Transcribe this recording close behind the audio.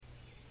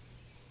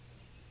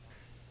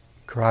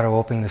Corrado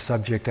opened the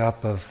subject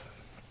up of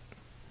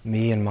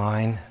me and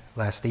mine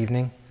last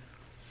evening.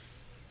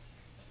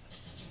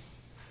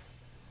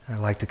 I'd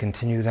like to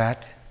continue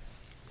that.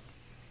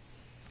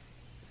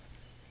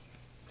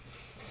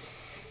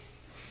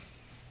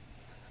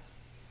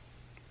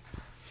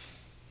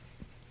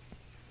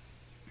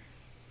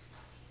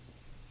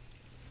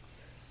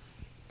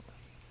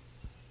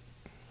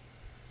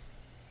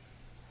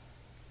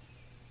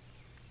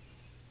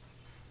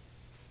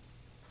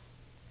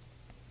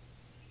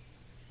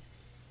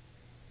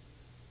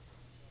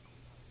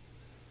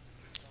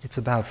 It's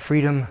about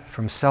freedom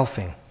from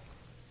selfing.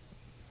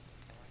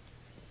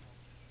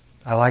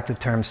 I like the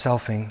term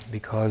selfing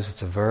because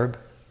it's a verb,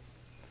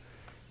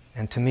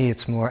 and to me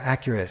it's more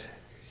accurate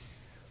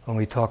when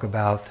we talk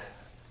about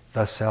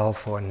the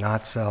self or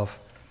not self.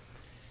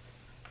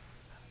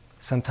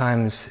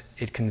 Sometimes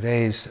it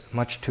conveys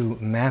much too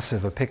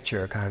massive a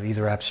picture, kind of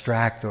either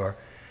abstract or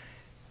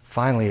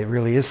finally it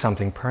really is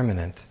something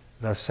permanent.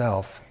 The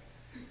self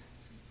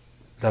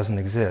doesn't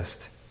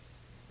exist.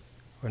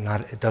 Or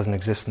not, it doesn't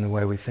exist in the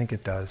way we think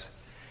it does.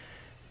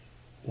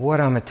 What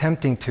I'm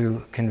attempting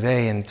to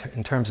convey in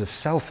terms of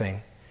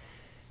selfing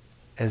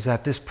is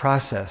that this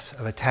process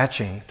of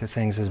attaching to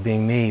things as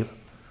being me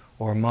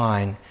or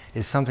mine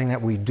is something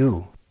that we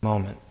do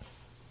moment.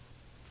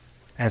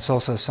 And it's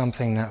also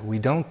something that we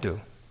don't do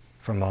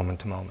from moment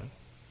to moment.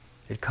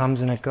 It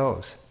comes and it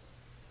goes.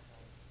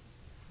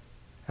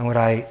 And what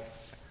I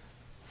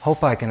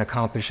hope I can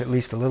accomplish at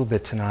least a little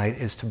bit tonight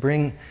is to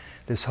bring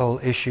this whole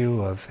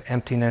issue of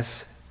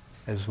emptiness,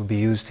 as will be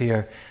used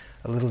here,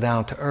 a little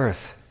down to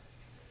earth,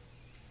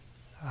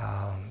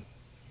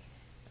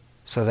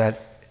 so that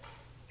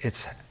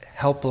it's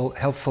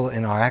helpful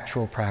in our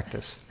actual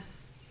practice.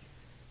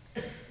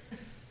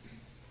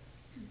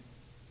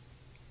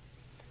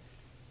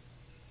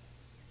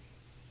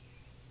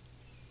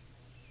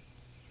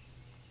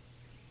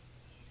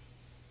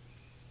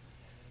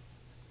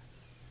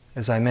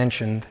 As I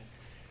mentioned,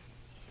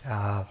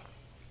 I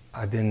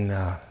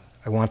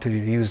wanted to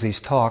use these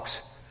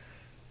talks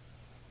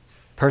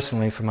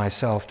personally for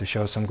myself to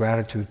show some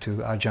gratitude to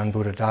Ajahn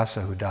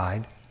Buddhadasa, who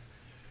died.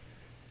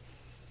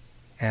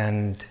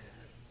 And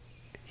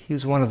he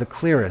was one of the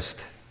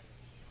clearest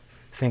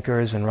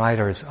thinkers and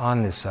writers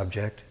on this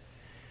subject.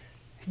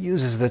 He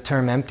uses the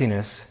term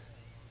emptiness,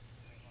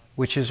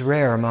 which is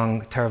rare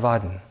among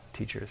Theravadan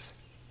teachers.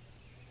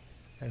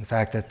 In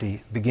fact, at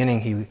the beginning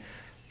he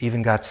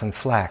even got some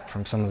flack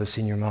from some of the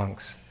senior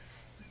monks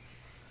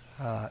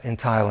in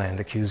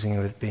Thailand, accusing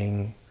of it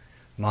being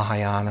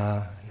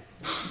Mahayana.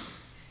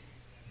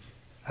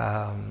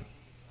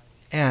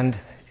 And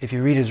if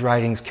you read his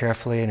writings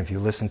carefully and if you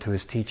listen to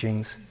his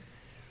teachings,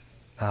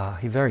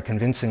 he very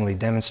convincingly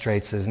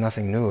demonstrates there's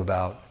nothing new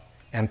about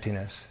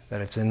emptiness,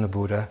 that it's in the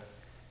Buddha,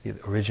 the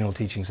original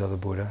teachings of the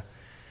Buddha,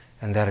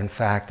 and that in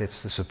fact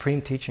it's the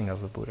supreme teaching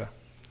of the Buddha.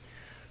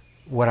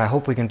 What I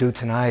hope we can do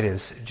tonight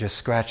is just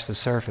scratch the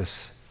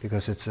surface,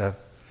 because it's a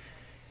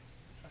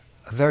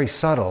very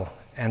subtle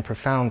and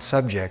profound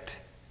subject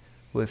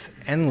with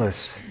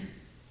endless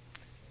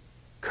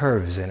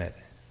curves in it,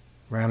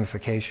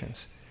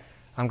 ramifications.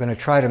 I'm going to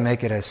try to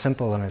make it as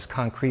simple and as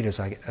concrete as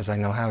I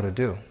know how to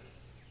do,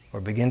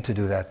 or begin to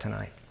do that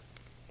tonight.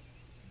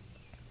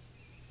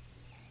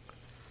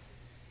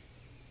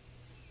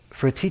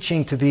 For a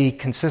teaching to be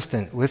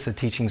consistent with the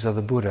teachings of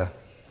the Buddha,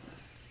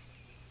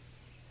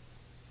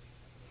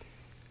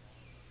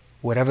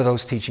 whatever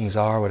those teachings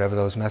are, whatever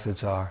those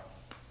methods are,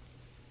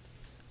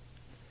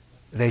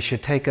 they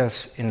should take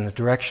us in the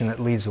direction that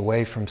leads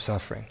away from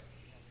suffering.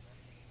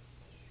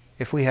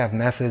 If we have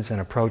methods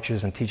and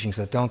approaches and teachings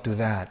that don't do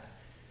that,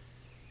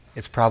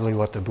 it's probably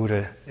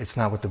it's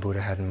not what the Buddha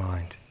had in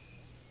mind.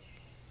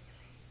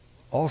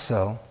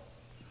 Also,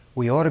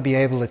 we ought to be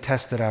able to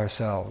test it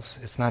ourselves.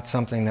 It's not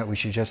something that we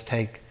should just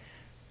take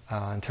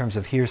in terms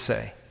of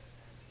hearsay.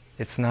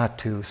 It's not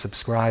to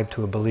subscribe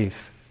to a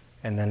belief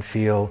and then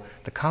feel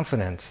the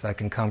confidence that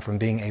can come from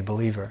being a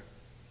believer.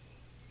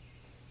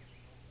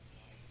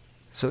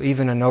 So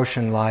even a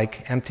notion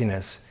like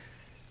emptiness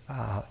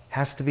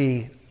has to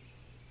be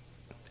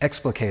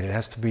explicated,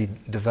 has to be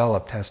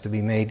developed, has to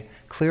be made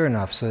clear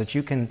enough so that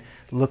you can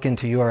look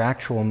into your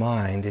actual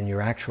mind, in your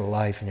actual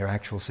life, in your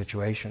actual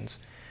situations,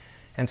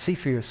 and see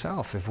for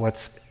yourself if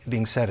what's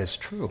being said is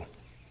true.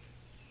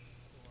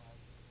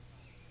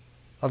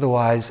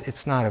 Otherwise,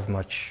 it's not of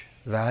much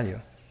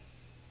value.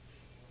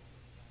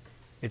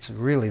 It's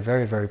really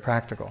very, very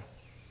practical.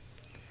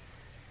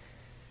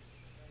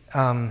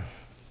 In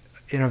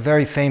a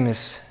very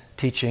famous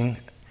teaching,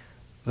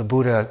 the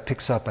Buddha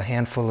picks up a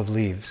handful of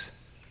leaves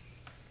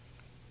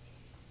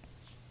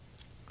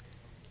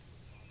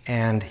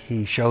and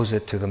he shows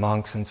it to the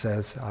monks and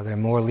says, "Are there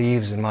more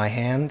leaves in my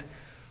hand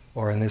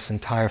or in this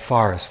entire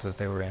forest that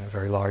they were in, a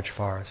very large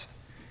forest?"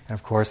 And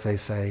of course they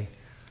say,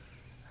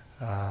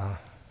 there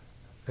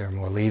are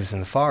more leaves in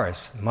the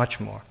forest, much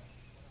more.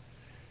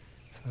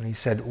 So he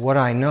said, "What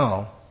I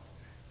know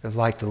is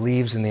like the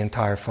leaves in the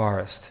entire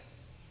forest.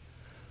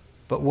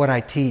 But what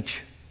I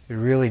teach is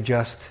really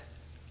just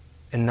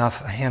a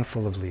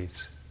handful of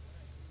leaves.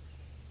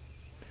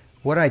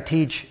 What I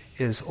teach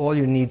is all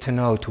you need to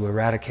know to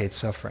eradicate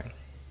suffering.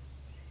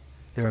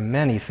 There are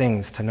many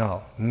things to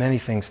know, many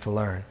things to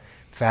learn.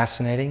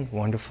 Fascinating,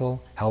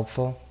 wonderful,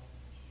 helpful.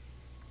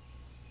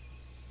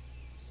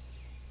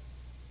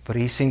 But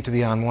he seemed to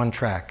be on one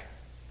track: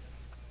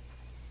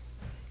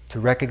 to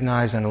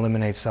recognize and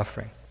eliminate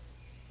suffering.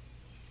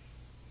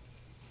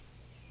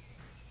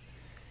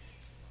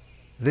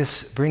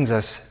 This brings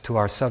us to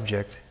our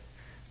subject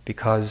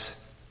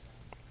because,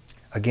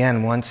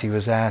 again, once he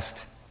was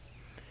asked,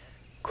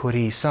 could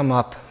he sum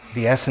up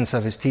the essence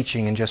of his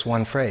teaching in just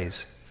one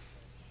phrase?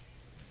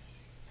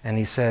 And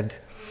he said,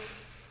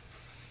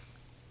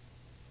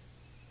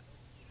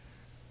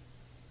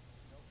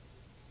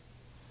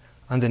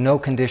 under no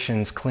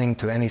conditions cling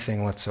to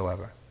anything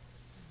whatsoever.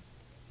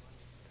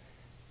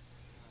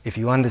 If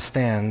you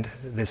understand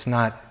this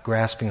not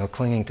grasping or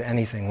clinging to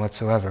anything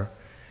whatsoever,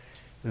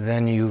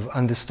 then you've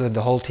understood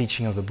the whole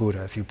teaching of the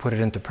Buddha. If you put it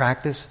into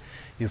practice,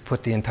 you've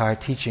put the entire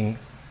teaching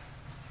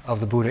of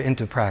the Buddha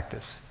into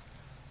practice.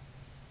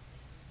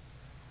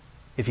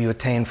 If you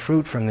attain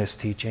fruit from this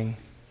teaching,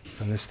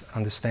 from this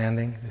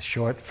understanding, this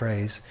short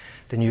phrase,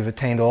 then you've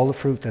attained all the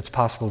fruit that's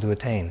possible to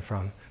attain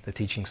from the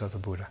teachings of the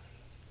Buddha.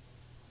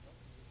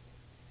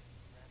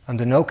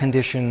 Under no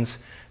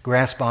conditions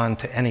grasp on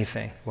to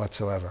anything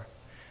whatsoever.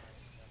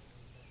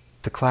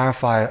 To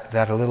clarify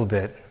that a little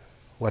bit,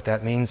 what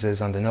that means is,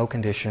 under no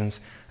conditions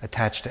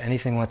attached to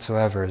anything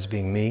whatsoever as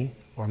being me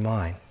or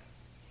mine.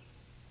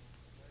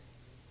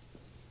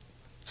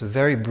 It's a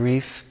very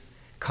brief,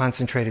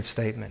 concentrated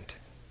statement.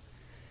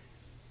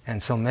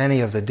 And so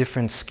many of the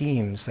different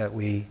schemes that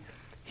we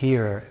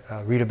hear,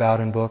 read about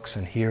in books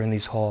and hear in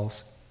these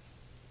halls,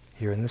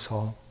 here in this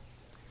hall,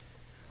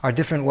 are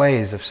different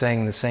ways of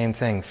saying the same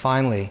thing.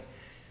 Finally,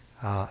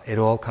 it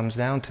all comes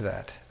down to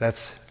that.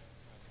 That's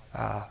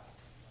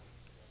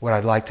what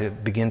I'd like to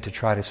begin to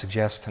try to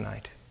suggest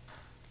tonight.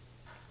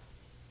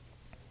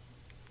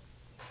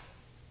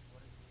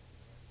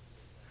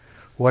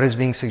 What is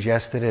being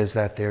suggested is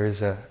that there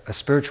is a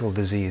spiritual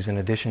disease in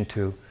addition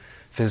to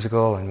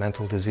physical and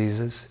mental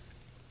diseases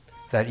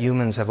that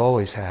humans have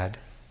always had.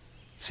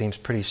 It seems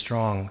pretty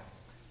strong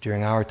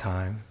during our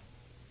time.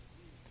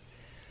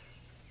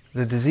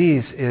 The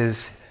disease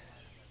is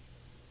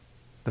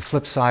the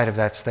flip side of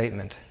that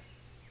statement.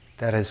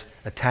 That is,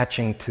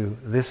 attaching to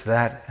this,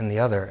 that, and the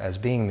other as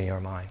being me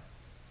or mine.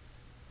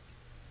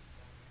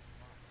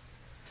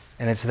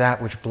 And it's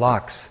that which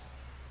blocks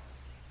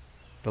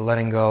the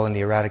letting go and the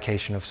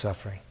eradication of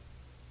suffering.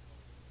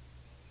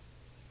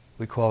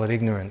 We call it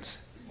ignorance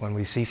when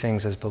we see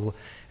things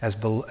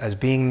as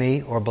being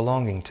me or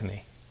belonging to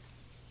me.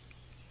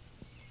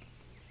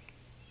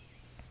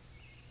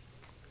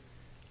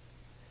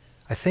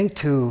 I think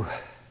to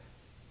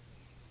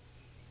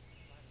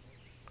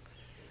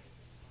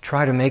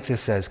try to make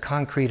this as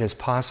concrete as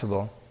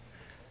possible,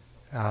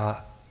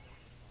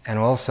 and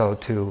also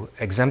to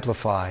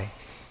exemplify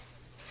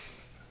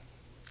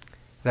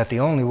that the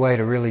only way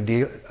to really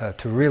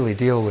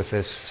deal with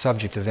this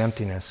subject of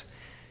emptiness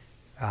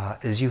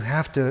is you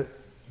have to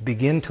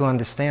begin to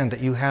understand that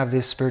you have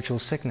this spiritual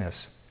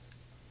sickness.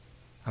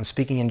 I'm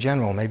speaking in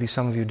general, maybe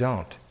some of you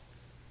don't.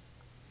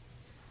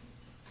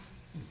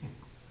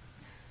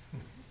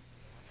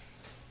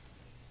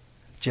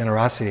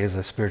 Generosity is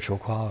a spiritual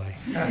quality.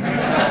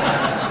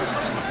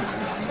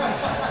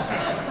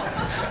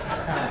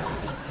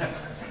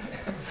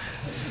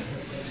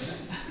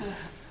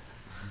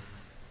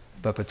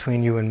 But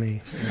between you and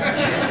me,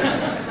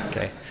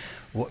 okay,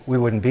 we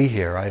wouldn't be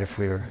here, right, if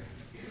we were.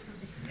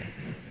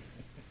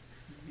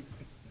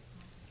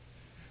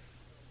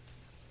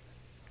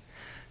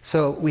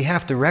 So we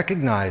have to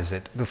recognize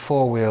it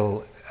before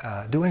we'll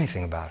do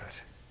anything about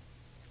it.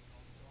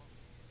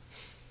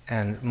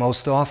 And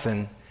most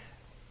often,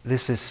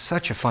 this is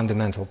such a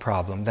fundamental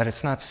problem that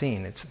it's not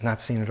seen. It's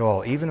not seen at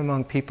all, even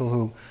among people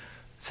who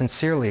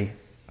sincerely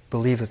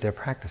believe that they're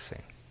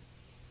practicing.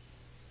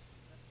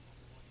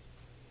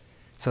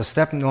 So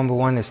step number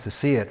one is to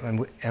see it,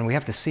 and we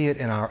have to see it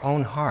in our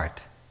own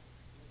heart.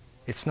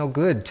 It's no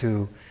good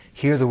to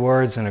hear the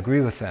words and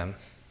agree with them,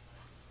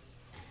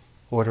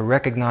 or to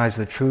recognize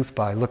the truth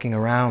by looking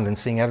around and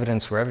seeing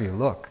evidence wherever you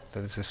look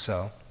that this is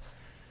so.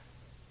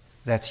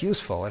 That's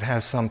useful. It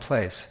has some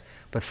place.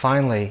 But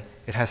finally,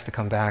 it has to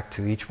come back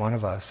to each one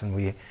of us, and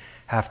we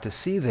have to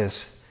see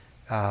this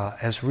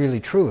as really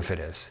true if it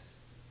is.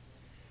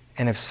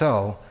 And if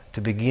so,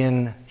 to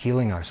begin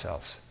healing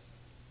ourselves.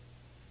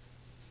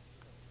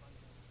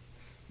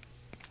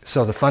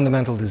 So the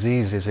fundamental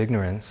disease is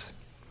ignorance,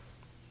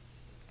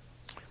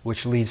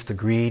 which leads to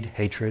greed,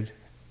 hatred.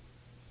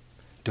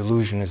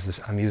 Delusion is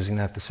this, I'm using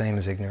that the same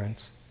as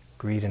ignorance,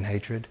 greed and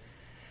hatred.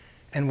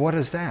 And what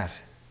is that?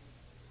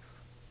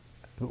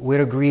 Where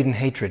do greed and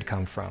hatred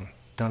come from?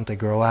 Don't they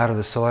grow out of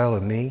the soil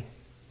of me?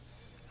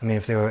 I mean,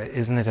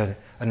 isn't it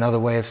another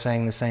way of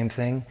saying the same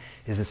thing?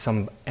 Is it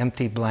some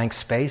empty blank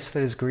space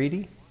that is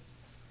greedy?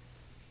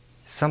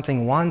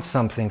 Something wants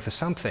something, for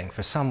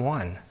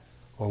someone,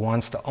 or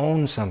wants to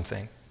own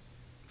something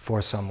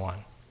for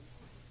someone.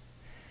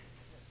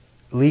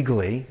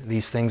 legally,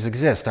 these things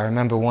exist. I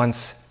remember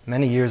once,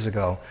 many years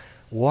ago,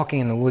 walking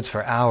in the woods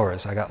for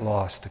hours. I got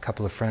lost. A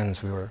couple of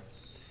friends, and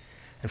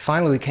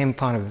finally we came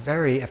upon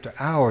after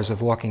hours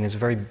of walking, this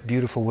very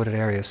beautiful wooded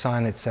area, a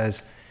sign that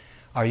says,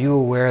 "Are you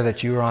aware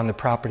that you are on the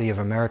property of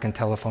American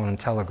Telephone and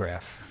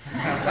Telegraph?"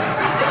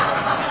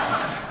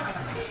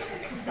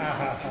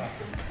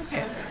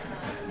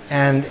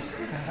 And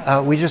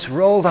we just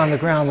rolled on the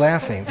ground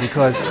laughing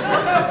because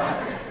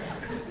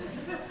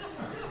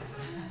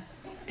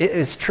it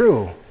is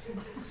true,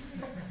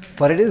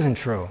 but it isn't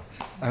true.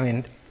 I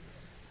mean,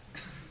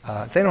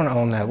 they don't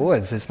own that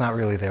woods. It's not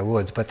really their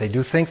woods, but they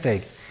do think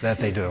that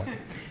they do.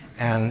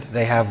 And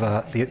they have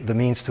the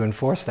means to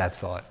enforce that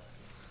thought.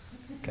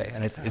 Okay,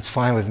 and it's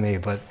fine with me,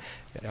 but,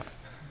 you know.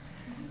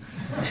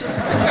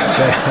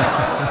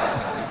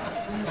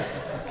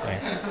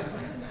 Okay.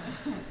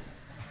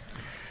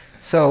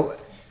 So,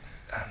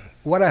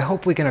 what I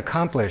hope we can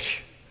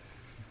accomplish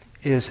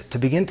is to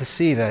begin to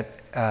see that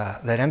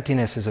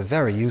emptiness is a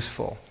very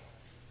useful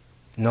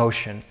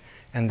notion,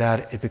 and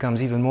that it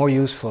becomes even more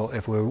useful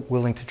if we're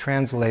willing to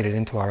translate it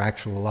into our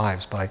actual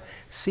lives by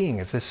seeing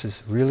if this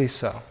is really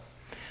so.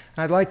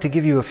 And I'd like to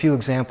give you a few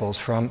examples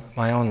from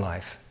my own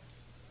life.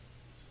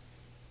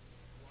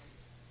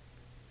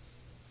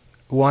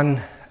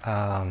 One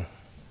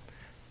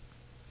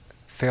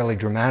fairly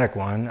dramatic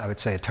one, I would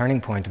say a turning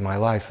point in my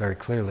life very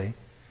clearly,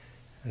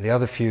 and the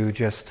other few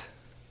just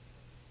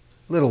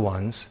little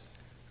ones,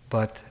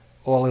 but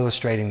all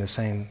illustrating the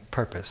same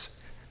purpose.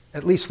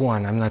 At least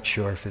one, I'm not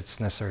sure if it's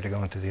necessary to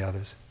go into the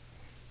others.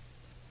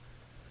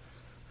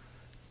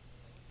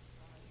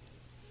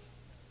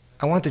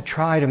 I want to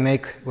try to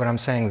make what I'm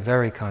saying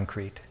very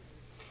concrete.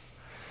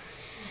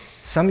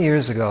 Some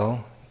years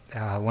ago,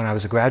 when I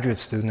was a graduate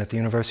student at the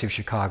University of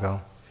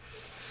Chicago,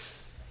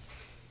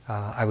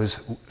 I was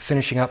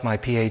finishing up my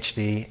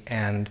PhD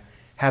and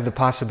had the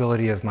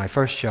possibility of my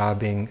first job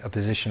being a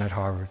position at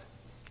Harvard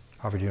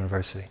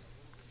University.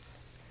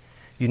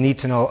 You need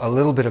to know a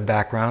little bit of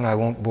background. I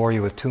won't bore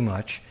you with too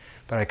much,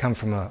 but I come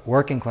from a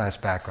working class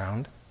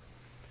background.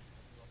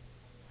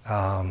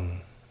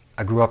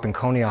 I grew up in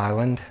Coney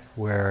Island,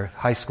 where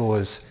high school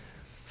was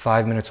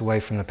 5 minutes away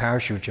from the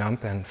parachute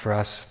jump, and for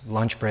us,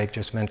 lunch break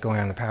just meant going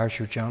on the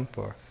parachute jump.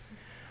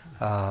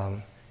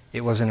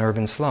 It was an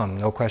urban slum,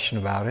 no question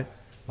about it.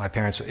 My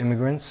parents were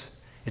immigrants.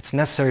 It's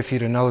necessary for you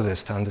to know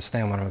this to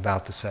understand what I'm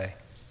about to say.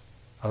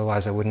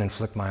 Otherwise, I wouldn't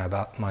inflict my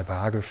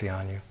biography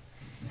on you.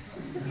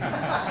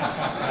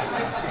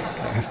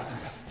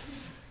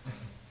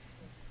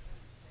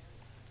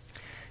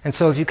 And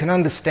so if you can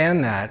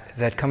understand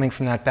that coming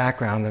from that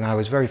background, then I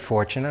was very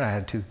fortunate. I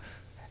had to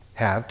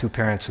have two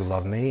parents who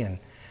loved me, and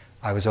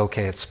I was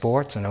okay at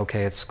sports and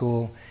okay at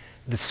school.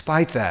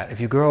 Despite that,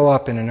 if you grow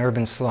up in an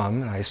urban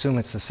slum, and I assume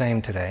it's the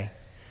same today,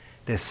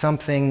 there's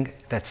something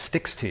that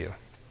sticks to you.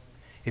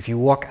 If you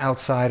walk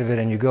outside of it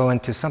and you go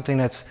into something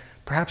that's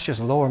perhaps just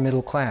lower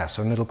middle class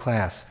or middle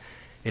class,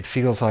 it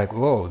feels like,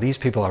 whoa, these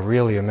people are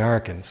really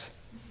Americans.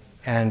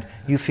 And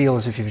you feel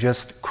as if you've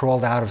just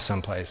crawled out of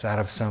someplace, out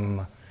of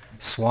some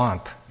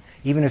swamp.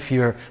 Even if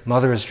your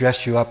mother has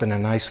dressed you up in a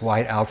nice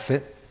white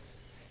outfit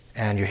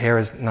and your hair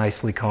is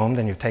nicely combed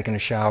and you've taken a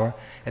shower,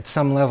 at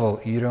some level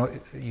you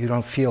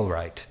don't feel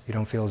right. You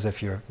don't feel as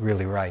if you're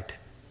really right.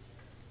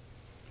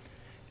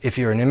 If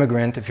you're an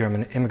immigrant, if you're of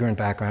an immigrant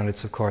background,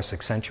 it's of course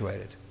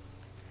accentuated.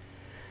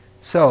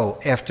 So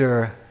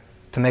to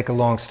make a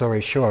long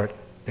story short,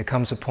 there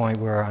comes a point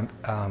where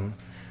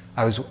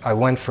I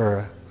went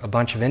for a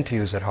bunch of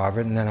interviews at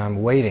Harvard, and then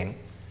I'm waiting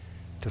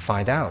to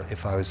find out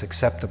if I was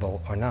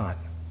acceptable or not.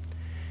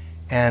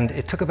 And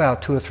it took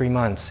about 2 or 3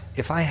 months.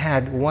 If I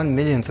had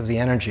 1/1,000,000th of the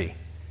energy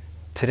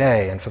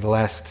today, and for the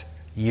last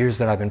years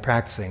that I've been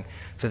practicing,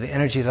 for the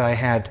energy that I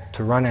had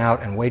to run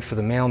out and wait for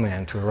the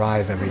mailman to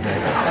arrive every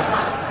day,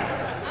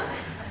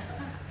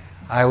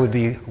 I would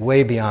be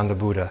way beyond the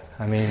Buddha.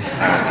 I mean,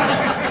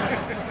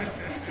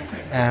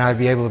 and I'd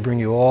be able to bring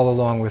you all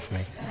along with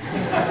me.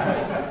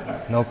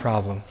 No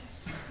problem.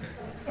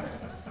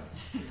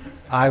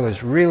 I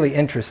was really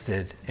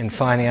interested in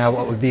finding out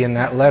what would be in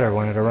that letter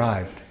when it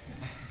arrived.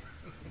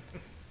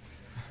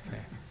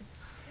 Okay.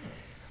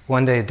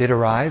 One day it did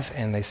arrive,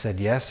 and they said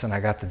yes, and I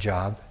got the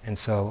job. And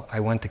so I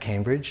went to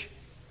Cambridge.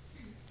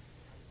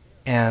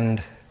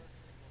 And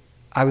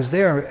I was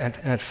there, and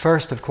at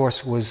first, of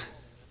course, was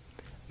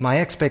my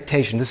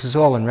expectation, this is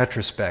all in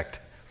retrospect,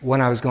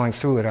 when I was going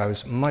through it, I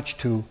was much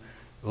too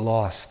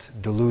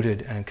lost,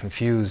 deluded, and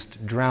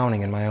confused,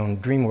 drowning in my own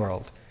dream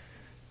world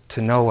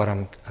to know what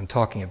I'm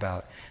talking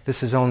about.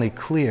 This is only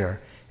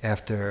clear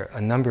after a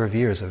number of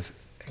years of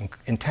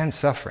intense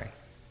suffering.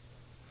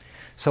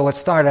 So what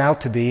started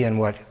out to be, and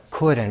what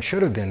could and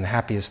should have been the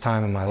happiest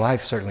time in my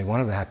life, certainly one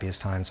of the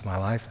happiest times of my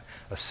life,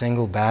 a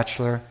single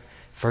bachelor,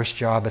 first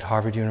job at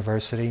Harvard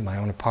University, my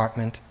own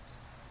apartment,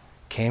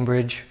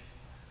 Cambridge,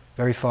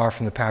 very far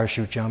from the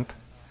parachute jump.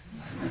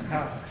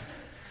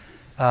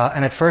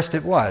 And at first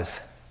it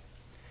was.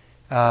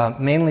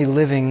 Mainly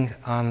living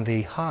on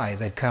the high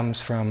that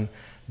comes from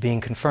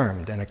being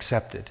confirmed and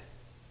accepted,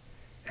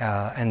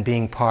 and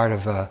being part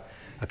of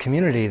a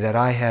community that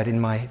I had in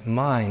my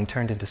mind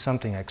turned into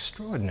something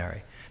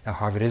extraordinary. Now,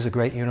 Harvard is a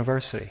great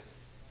university.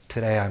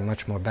 Today I'm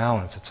much more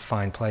balanced. It's a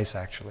fine place,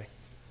 actually.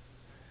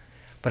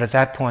 But at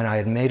that point I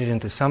had made it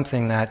into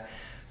something that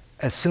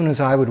as soon as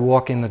I would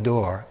walk in the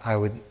door, I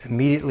would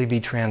immediately be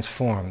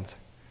transformed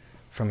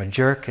from a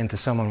jerk into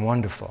someone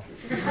wonderful.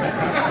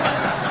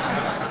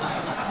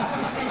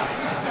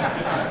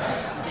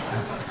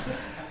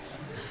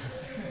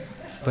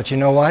 But you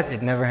know what?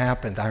 It never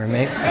happened.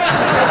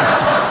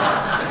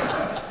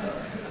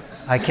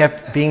 I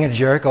kept being a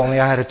jerk,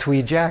 only I had a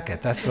tweed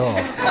jacket, that's all.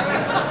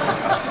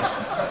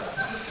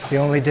 It's the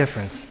only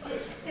difference.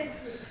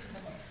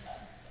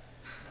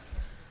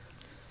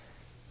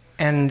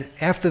 And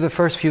after the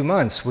first few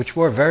months, which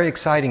were very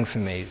exciting for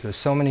me, there's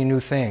so many new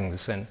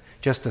things, and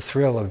just the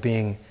thrill of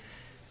being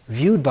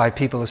viewed by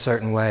people a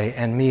certain way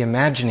and me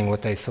imagining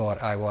what they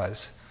thought I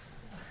was.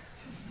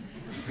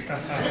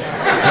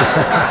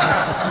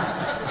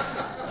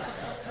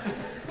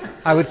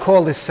 I would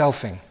call this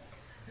selfing. In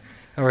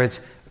other words,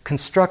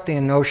 constructing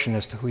a notion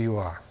as to who you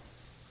are.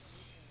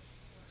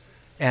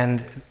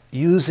 And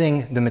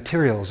using the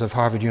materials of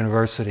Harvard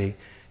University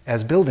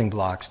as building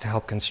blocks to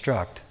help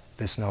construct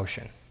this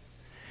notion.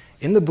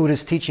 In the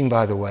Buddhist teaching,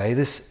 by the way,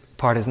 this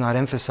part is not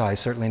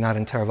emphasized, certainly not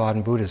in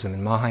Theravadan Buddhism,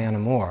 in Mahayana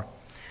more.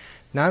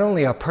 Not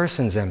only are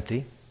persons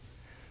empty,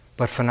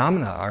 but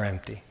phenomena are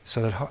empty,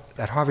 so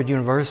that Harvard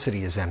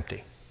University is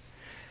empty.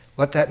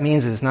 What that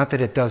means is not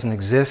that it doesn't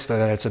exist or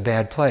that it's a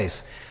bad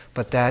place,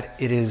 but that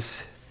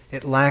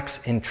it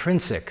lacks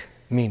intrinsic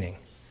meaning.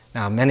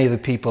 Now, many of the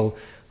people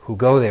who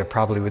go there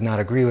probably would not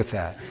agree with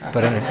that,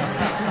 but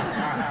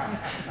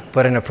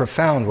in a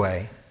profound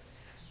way.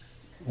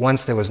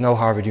 Once there was no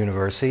Harvard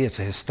University, it's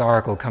a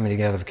historical coming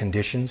together of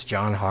conditions,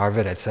 John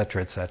Harvard,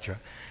 etc.,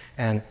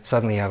 and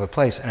suddenly you have a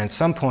place. And at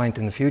some point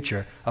in the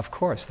future, of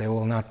course, there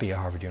will not be a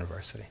Harvard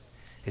University.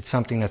 It's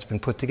something that's been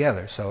put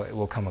together, so it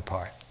will come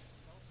apart.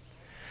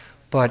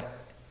 But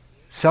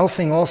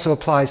selfing also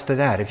applies to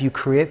that. If you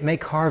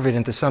make Harvard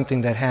into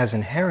something that has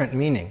inherent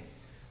meaning,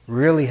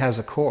 really has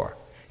a core,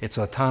 it's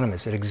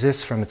autonomous, it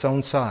exists from its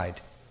own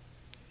side,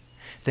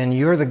 then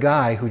you're the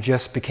guy who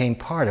just became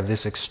part of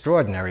this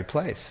extraordinary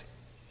place.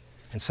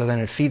 And so then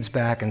it feeds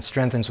back and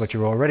strengthens what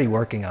you're already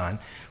working on,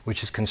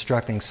 which is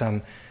constructing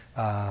some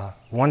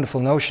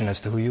wonderful notion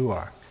as to who you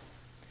are.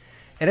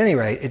 At any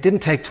rate, it didn't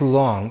take too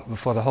long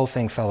before the whole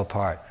thing fell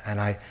apart.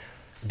 And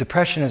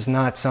depression is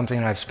not something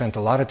that I've spent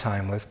a lot of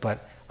time with,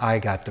 but I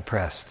got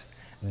depressed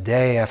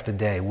day after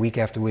day, week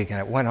after week, and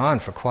it went on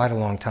for quite a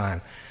long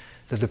time.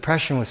 The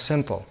depression was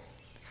simple.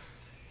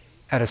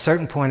 At a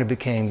certain point, it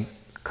became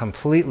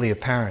completely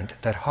apparent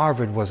that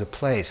Harvard was a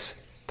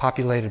place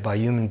populated by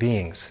human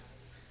beings,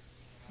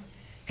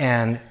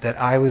 and that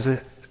I was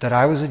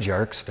a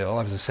jerk still.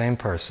 I was the same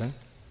person,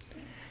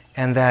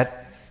 and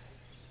that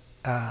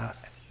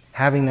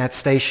having that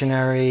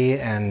stationery,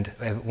 and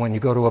when you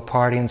go to a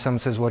party and someone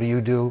says, "What do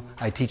you do?"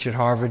 "I teach at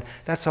Harvard."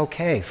 That's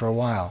okay for a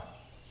while,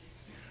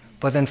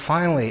 but then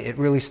finally it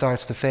really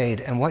starts to fade,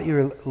 and what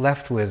you're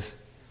left with,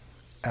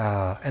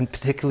 and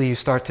particularly you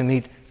start to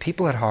meet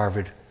people at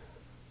Harvard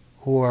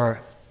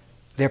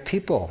they're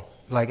people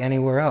like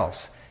anywhere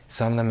else.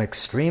 Some of them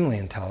extremely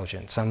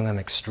intelligent, some of them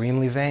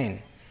extremely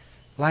vain.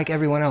 Like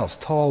everyone else,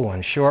 tall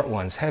ones, short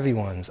ones, heavy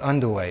ones,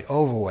 underweight,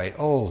 overweight,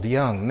 old,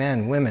 young,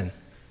 men, women.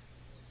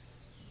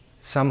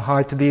 Some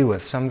hard to be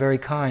with, some very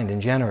kind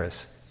and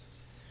generous.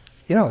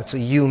 You know, it's a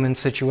human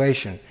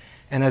situation.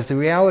 And as the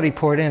reality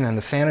poured in and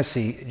the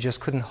fantasy just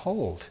couldn't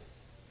hold.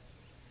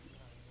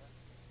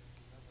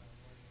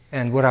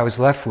 And what I was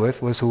left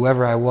with was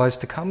whoever I was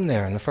to come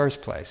there in the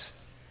first place.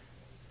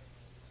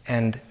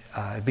 And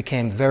it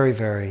became very,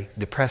 very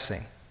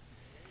depressing.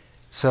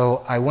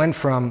 So I went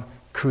from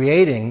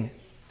creating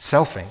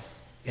selfing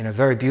in a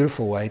very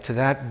beautiful way to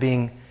that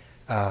being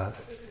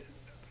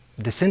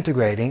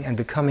disintegrating and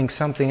becoming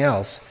something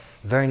else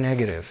very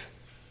negative,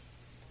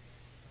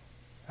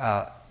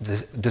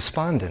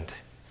 despondent,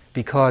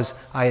 because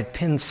I had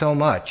pinned so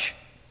much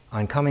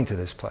on coming to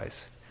this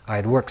place. I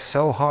had worked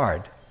so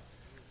hard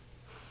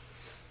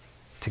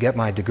to get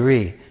my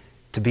degree,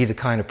 to be the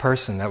kind of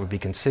person that would be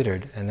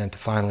considered, and then to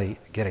finally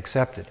get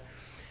accepted.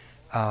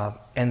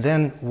 And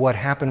then what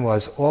happened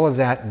was all of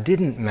that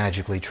didn't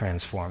magically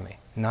transform me.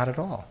 Not at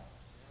all.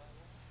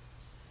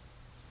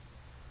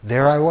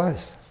 There I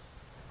was,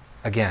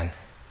 again.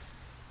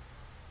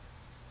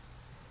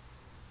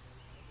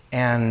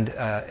 And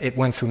it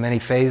went through many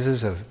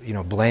phases of,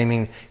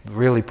 blaming,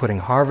 really putting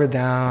Harvard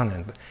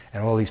down,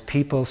 and all these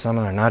people. Some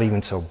of them are not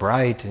even so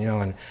bright,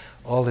 and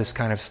all this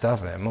kind of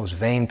stuff. The most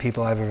vain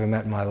people I've ever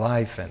met in my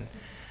life, and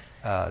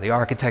the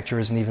architecture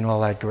isn't even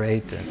all that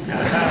great.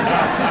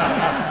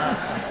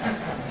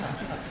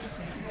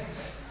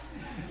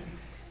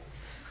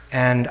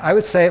 And I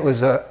would say it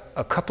was a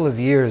couple of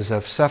years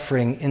of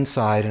suffering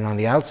inside, and on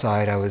the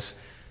outside I was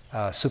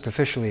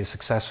superficially a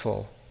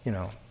successful,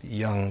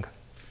 young,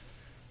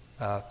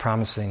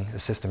 promising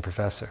assistant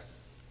professor.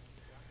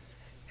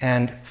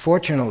 And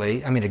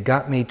fortunately, it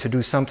got me to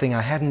do something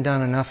I hadn't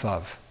done enough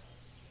of.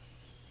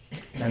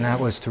 And that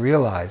was to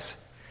realize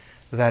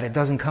that it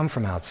doesn't come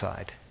from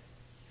outside.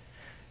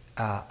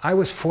 I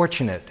was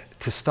fortunate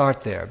to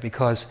start there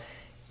because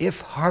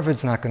if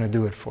Harvard's not going to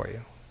do it for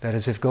you, that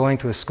is, if going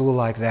to a school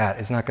like that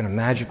is not going to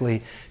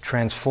magically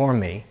transform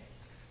me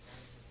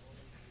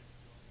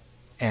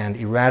and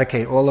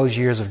eradicate all those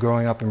years of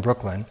growing up in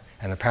Brooklyn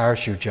and the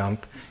parachute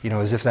jump,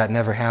 as if that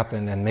never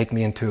happened, and make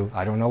me into,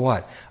 I don't know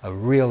what, a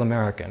real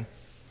American.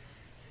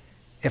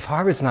 If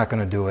Harvard's not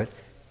going to do it,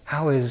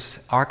 how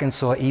is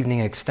Arkansas Evening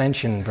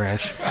Extension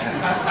Branch,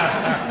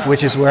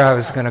 which is where I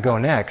was going to go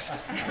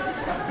next,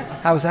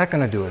 how is that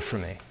going to do it for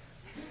me?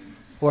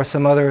 Or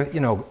some other,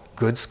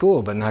 good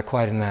school, but not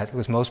quite in that,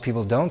 because most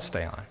people don't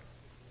stay on.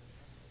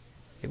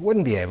 It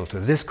wouldn't be able to.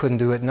 If this couldn't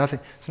do it, nothing.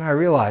 So now I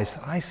realized,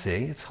 I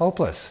see, it's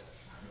hopeless.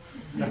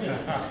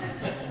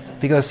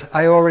 Because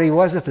I already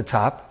was at the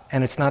top,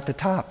 and it's not the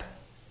top.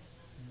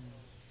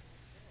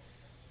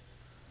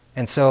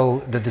 And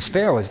so the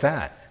despair was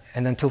that.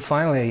 And until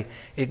finally,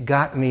 it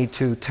got me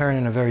to turn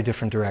in a very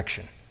different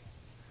direction.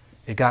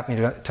 It got me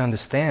to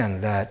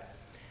understand that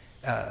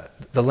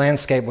the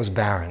landscape was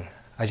barren.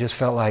 I just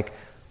felt like,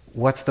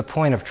 what's the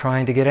point of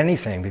trying to get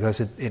anything? Because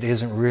it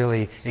isn't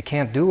really, it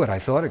can't do what I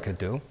thought it could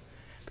do.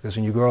 Because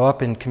when you grow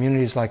up in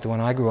communities like the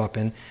one I grew up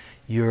in,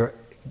 you're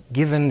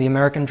given the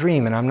American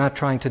dream, and I'm not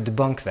trying to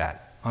debunk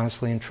that,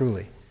 honestly and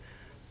truly.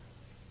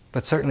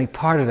 But certainly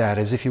part of that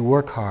is if you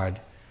work hard,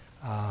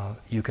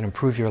 you can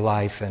improve your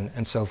life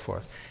and so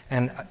forth.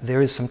 And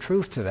there is some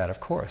truth to that,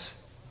 of course.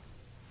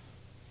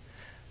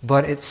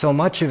 But so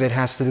much of it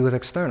has to do with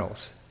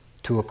externals,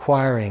 to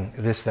acquiring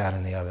this, that,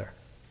 and the other.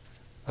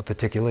 A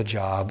particular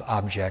job,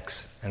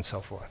 objects, and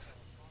so forth.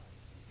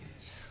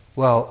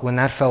 Well, when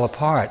that fell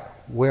apart,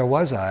 where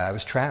was I? I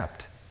was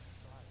trapped.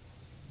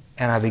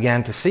 And I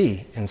began to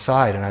see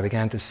inside, and I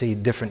began to see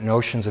different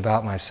notions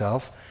about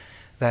myself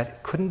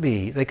that couldn't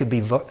be, they could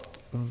be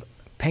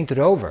painted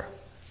over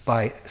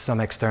by some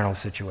external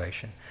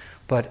situation.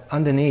 But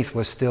underneath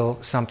was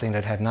still something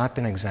that had not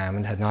been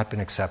examined, had not been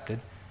accepted.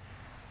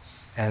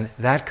 And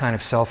that kind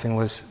of selfing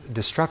was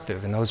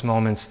destructive. In those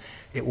moments,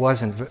 it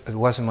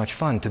wasn't much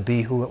fun to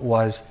be who it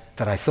was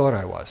that I thought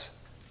I was.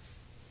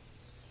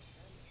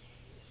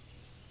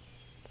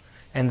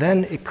 And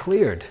then it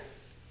cleared.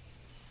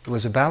 It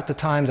was about the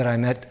time that I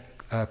met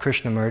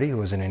Krishnamurti, who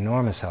was an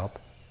enormous help.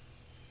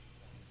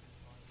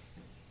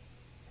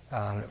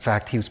 In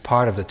fact, he was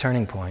part of the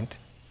turning point.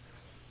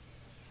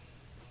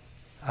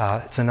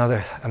 It's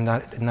another, I'm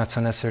not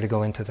so necessary to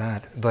go into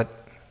that. But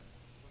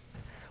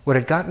what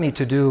it got me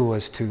to do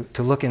was to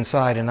look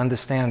inside and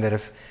understand that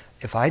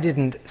if I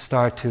didn't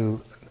start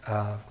to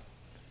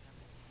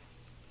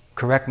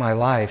correct my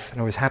life, in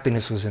other words,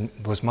 happiness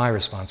was my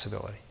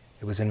responsibility.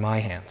 It was in my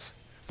hands.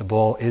 The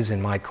ball is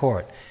in my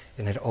court,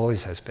 and it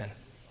always has been.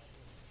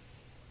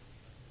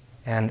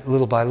 And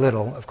little by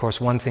little, of course,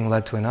 one thing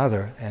led to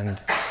another, and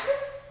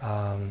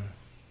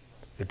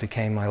it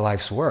became my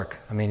life's work.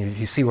 I mean, if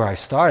you see where I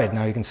started,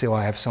 now you can see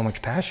why I have so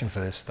much passion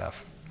for this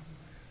stuff.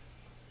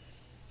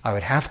 I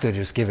would have to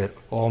just give it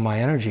all my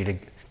energy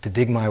to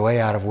dig my way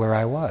out of where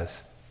I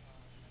was.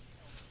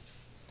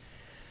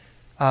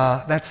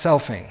 That's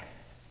selfing.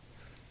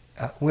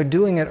 We're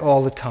doing it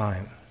all the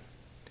time.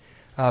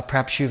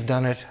 Perhaps you've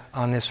done it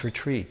on this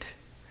retreat.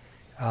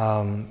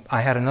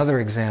 I had another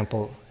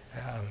example.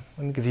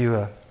 Let me give you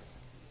a...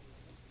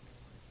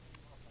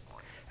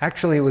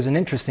 Actually, it was an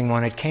interesting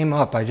one. It came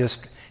up.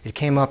 It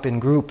came up in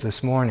group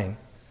this morning,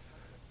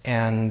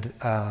 and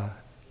I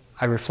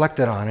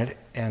reflected on it.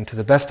 And to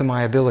the best of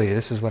my ability,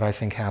 this is what I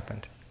think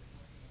happened.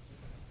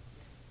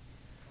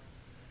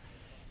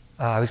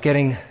 I was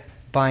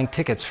buying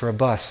tickets for a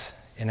bus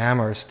in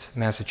Amherst,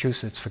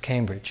 Massachusetts, for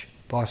Cambridge,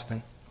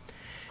 Boston.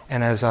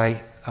 And as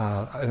it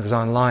was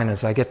online,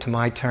 as I get to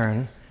my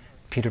turn,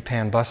 Peter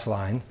Pan bus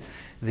line,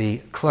 the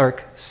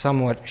clerk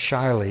somewhat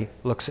shyly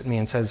looks at me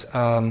and says,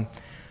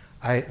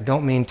 I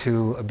don't mean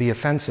to be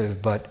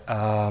offensive, but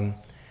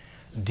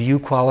do you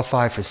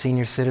qualify for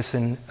senior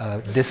citizen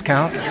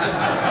discount?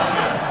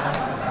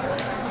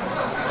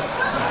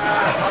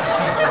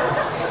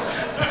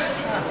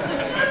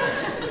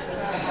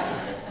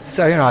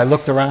 So, I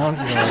looked around.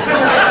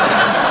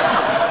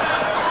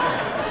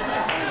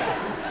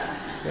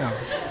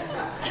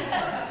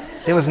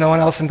 There was no one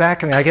else in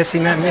back of me. I guess he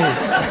meant me.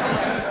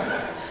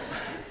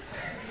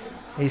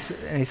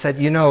 And he said,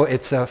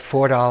 it's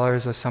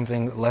 $4 or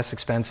something less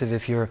expensive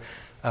if you're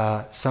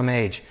some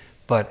age.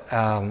 But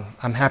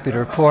I'm happy to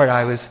report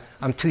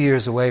I'm 2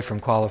 years away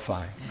from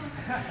qualifying.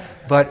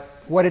 But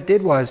what it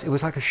did was, it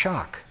was like a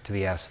shock to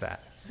be asked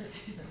that.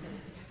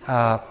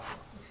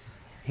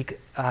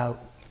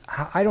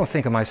 I don't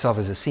think of myself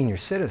as a senior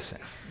citizen.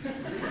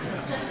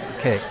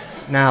 Okay,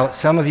 now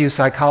some of you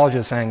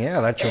psychologists are saying, yeah,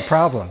 that's your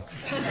problem.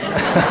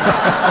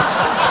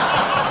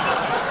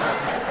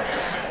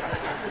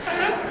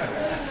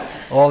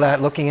 All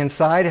that looking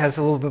inside there's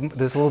a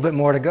little bit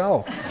more to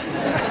go.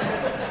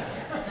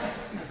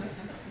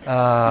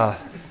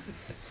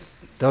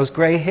 Those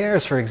gray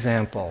hairs, for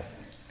example.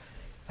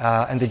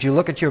 And did you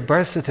look at your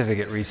birth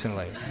certificate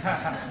recently?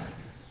 Okay.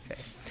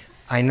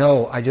 I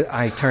know,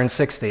 I turned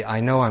 60.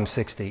 I know I'm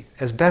 60.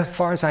 As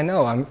far as I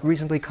know, I'm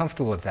reasonably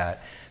comfortable with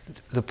that.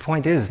 The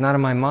point is, it's not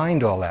in my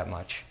mind all that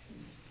much.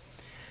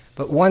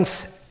 But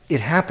once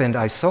it happened,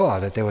 I saw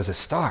that there was a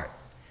start.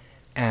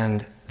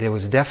 And there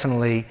was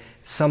definitely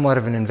somewhat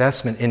of an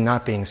investment in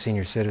not being a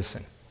senior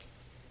citizen.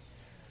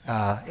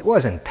 It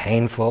wasn't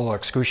painful or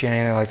excruciating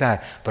or anything like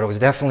that, but it was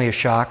definitely a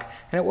shock,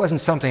 and it wasn't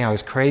something I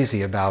was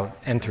crazy about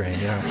entering,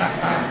 you know.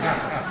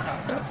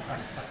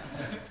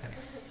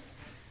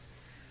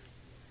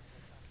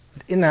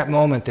 In that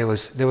moment, there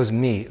was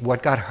me.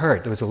 What got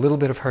hurt, there was a little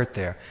bit of hurt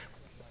there.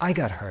 I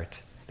got hurt.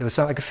 There was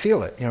something, I could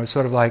feel it. You know, it was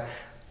sort of like,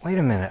 wait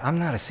a minute, I'm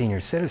not a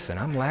senior citizen,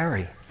 I'm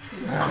Larry.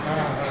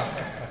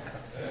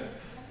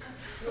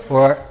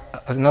 Or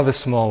another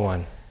small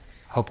one.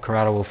 Hope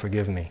Corrado will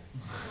forgive me.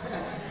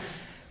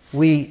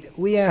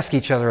 We ask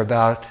each other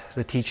about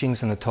the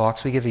teachings and the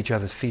talks. We give each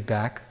other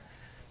feedback.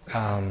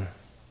 And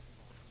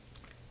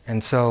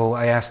so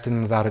I asked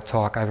him about a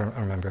talk, I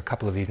remember, a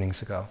couple of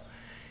evenings ago.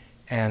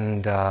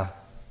 And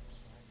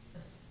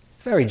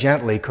very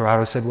gently,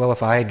 Corrado said, well,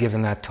 if I had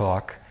given that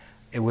talk,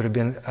 it would have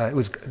been, it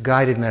was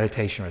guided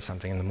meditation or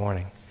something in the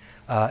morning.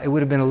 It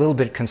would have been a little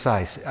bit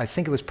concise. I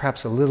think it was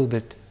perhaps a little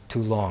bit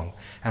too long.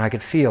 And I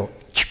could feel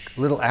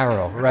a little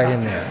arrow right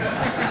in there.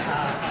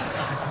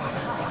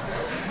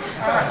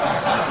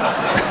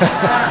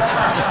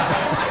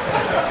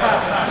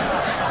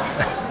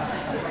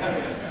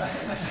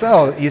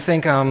 So, you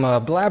think I'm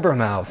a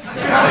blabbermouth.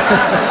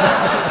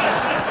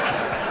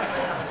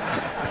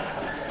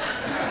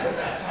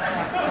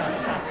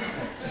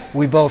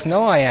 We both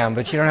know I am,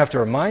 but you don't have to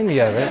remind me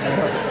of it.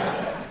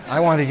 I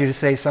wanted you to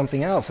say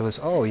something else. It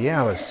was, oh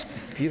yeah,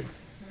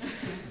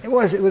 it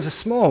was a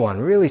small one,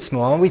 really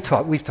small, and we've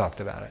talked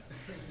about it.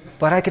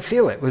 But I could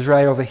feel it. It was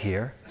right over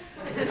here.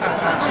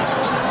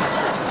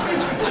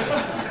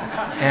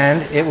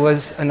 And it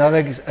was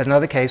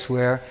another case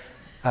where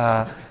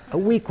a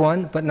weak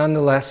one, but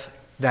nonetheless,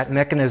 that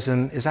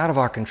mechanism is out of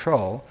our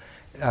control.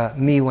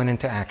 Me went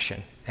into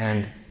action.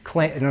 And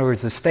in other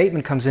words, the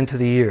statement comes into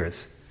the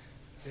ears.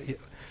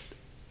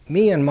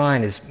 Me and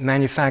mine is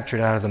manufactured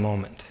out of the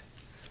moment.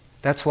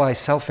 That's why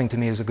selfing to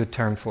me is a good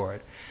term for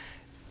it.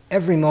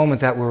 Every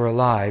moment that we're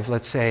alive,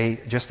 let's say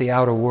just the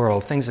outer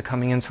world, things are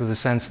coming in through the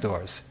sense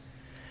doors.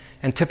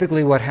 And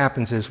typically what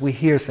happens is we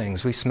hear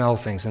things, we smell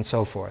things, and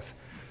so forth.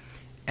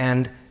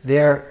 And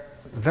they're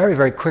very,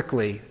 very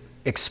quickly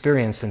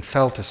experienced and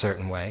felt a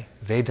certain way.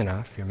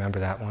 Vedana, if you remember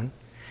that one.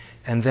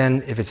 And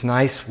then if it's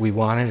nice, we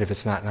want it. If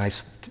it's not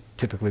nice,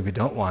 typically we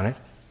don't want it.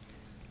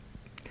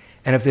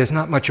 And if there's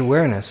not much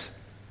awareness,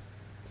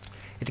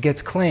 it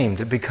gets claimed.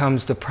 It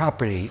becomes the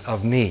property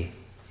of me.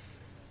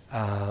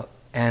 Or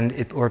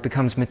it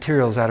becomes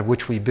materials out of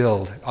which we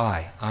build.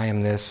 I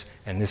am this,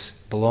 and this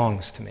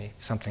belongs to me.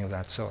 Something of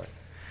that sort.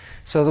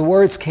 So the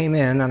words came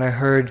in, and I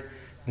heard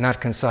not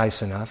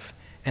concise enough.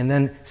 And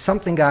then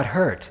something got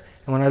hurt.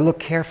 And when I looked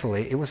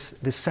carefully, it was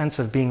this sense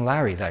of being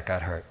Larry that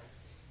got hurt.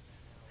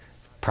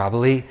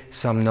 Probably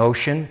some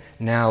notion,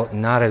 now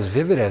not as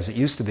vivid as it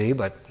used to be,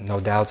 but no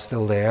doubt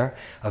still there,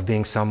 of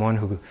being someone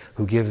who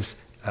gives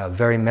a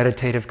very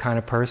meditative kind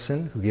of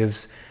person, who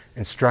gives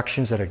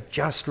instructions that are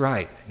just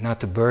right, not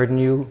to burden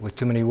you with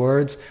too many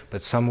words,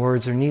 but some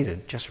words are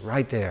needed, just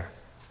right there.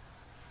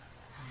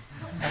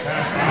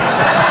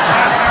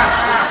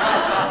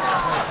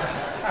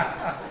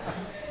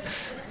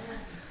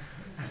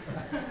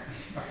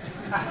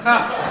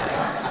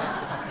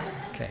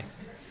 Okay.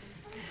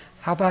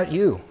 How about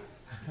you?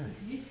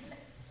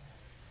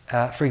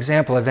 For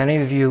example, have any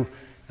of you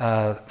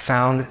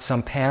found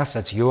some path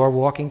that's your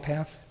walking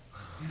path?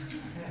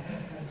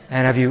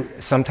 And have you,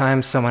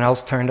 sometimes someone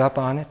else turned up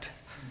on it?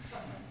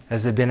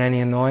 Has there been any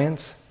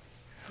annoyance?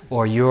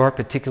 Or your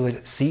particular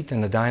seat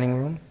in the dining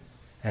room?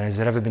 And has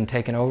it ever been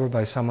taken over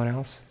by someone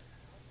else?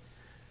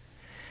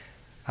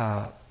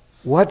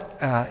 What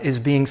is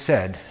being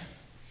said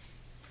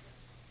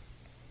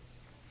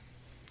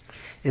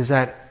is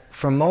that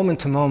from moment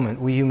to moment,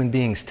 we human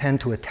beings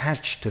tend to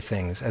attach to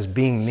things as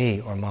being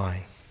me or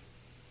mine.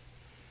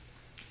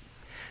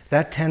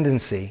 That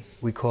tendency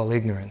we call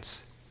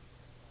ignorance.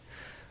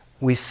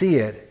 We see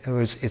it,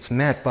 it's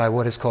met by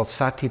what is called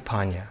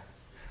satipanya,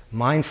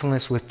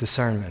 mindfulness with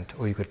discernment,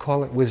 or you could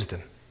call it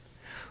wisdom.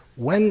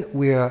 When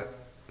we are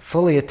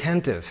fully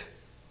attentive,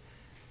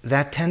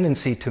 that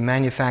tendency to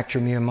manufacture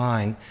me or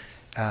mine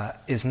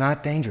is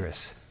not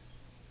dangerous.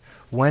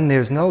 When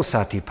there's no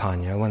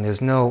satipanya, when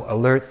there's no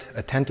alert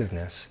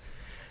attentiveness,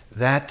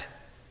 that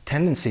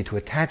tendency to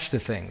attach to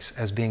things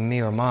as being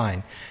me or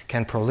mine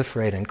can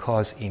proliferate and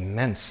cause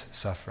immense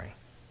suffering.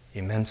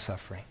 Immense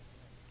suffering.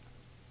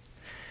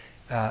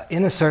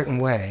 In a certain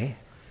way,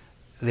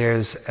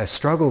 there's a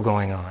struggle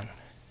going on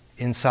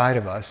inside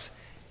of us.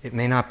 It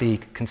may not be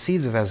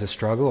conceived of as a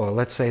struggle, or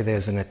let's say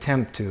there's an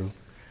attempt to,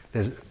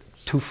 there's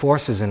two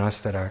forces in us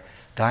that are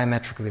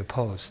diametrically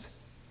opposed.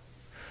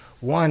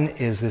 One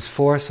is this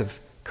force of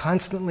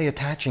constantly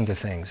attaching to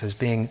things as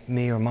being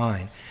me or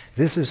mine.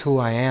 This is who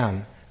I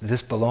am,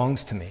 this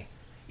belongs to me.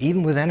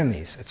 Even with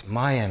enemies, it's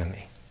my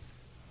enemy.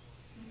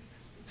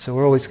 So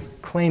we're always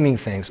claiming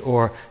things,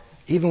 or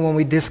even when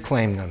we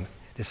disclaim them,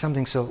 there's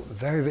something so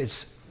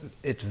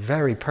it's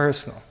very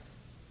personal.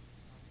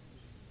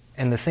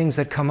 And the things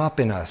that come up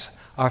in us,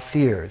 our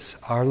fears,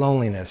 our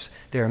loneliness,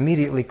 they're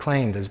immediately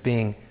claimed as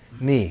being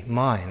me,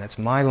 mine. That's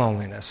my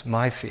loneliness,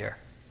 my fear.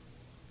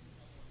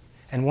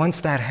 And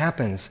once that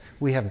happens,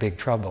 we have big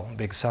trouble,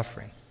 big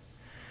suffering.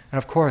 And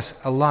of course,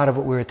 a lot of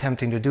what we're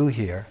attempting to do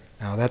here,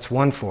 now that's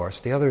one force,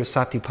 the other is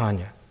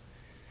satipanya.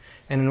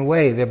 And in a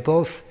way, they're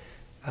both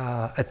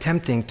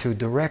attempting to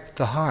direct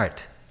the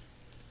heart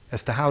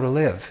as to how to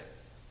live.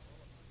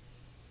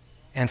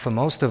 And for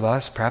most of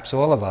us, perhaps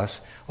all of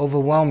us,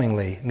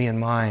 overwhelmingly, me and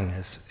mine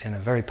is in a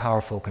very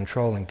powerful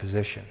controlling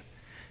position,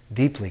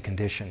 deeply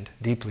conditioned,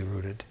 deeply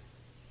rooted.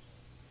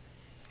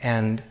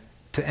 And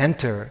to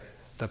enter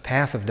the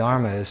path of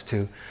Dharma is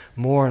to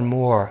more and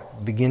more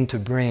begin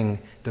to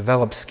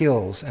develop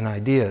skills and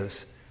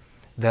ideas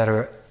that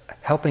are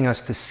helping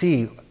us to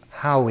see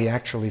how we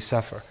actually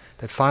suffer.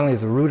 That finally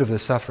the root of the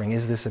suffering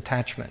is this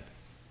attachment.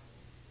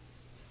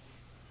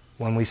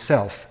 When we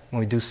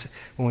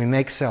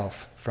make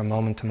self from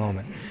moment to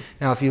moment.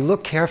 Now, if you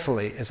look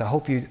carefully, as I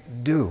hope you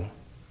do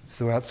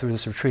through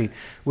this retreat,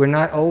 we're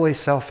not always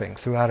selfing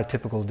throughout a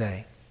typical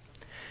day.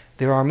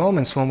 There are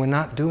moments when we're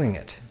not doing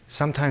it,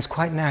 sometimes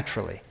quite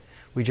naturally.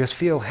 We just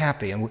feel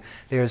happy, and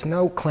there's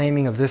no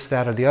claiming of this,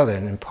 that, or the other,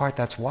 and in part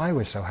that's why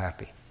we're so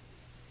happy.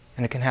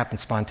 And it can happen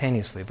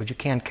spontaneously, but you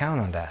can't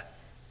count on that.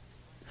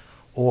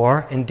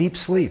 Or in deep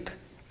sleep,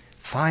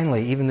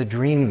 finally, even the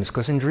dreams,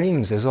 because in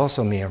dreams there's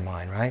also me or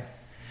mine, right?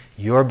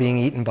 You're being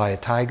eaten by a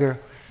tiger.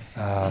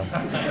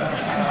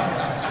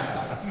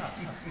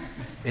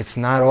 It's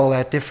not all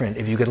that different.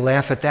 If you could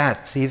laugh at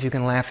that, see if you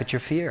can laugh at your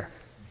fear.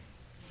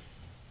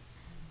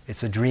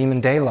 It's a dream in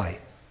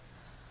daylight.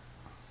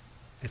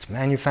 It's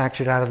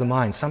manufactured out of the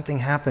mind. Something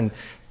happened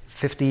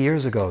 50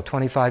 years ago,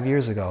 25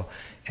 years ago,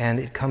 and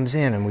it comes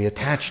in and we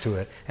attach to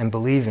it and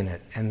believe in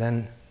it, and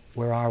then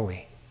where are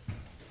we?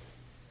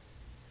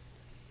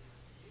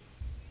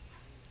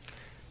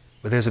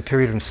 But there's a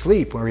period of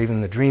sleep where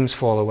even the dreams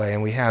fall away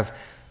and we have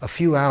a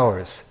few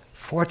hours,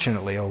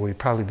 fortunately, or we'd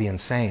probably be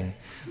insane,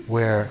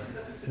 where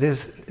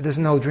there's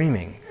no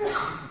dreaming.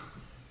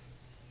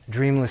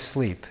 Dreamless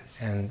sleep.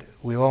 And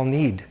we all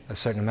need a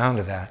certain amount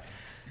of that.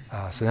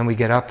 So then we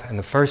get up, and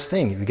the first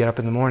thing, we get up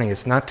in the morning,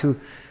 it's not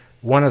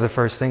one of the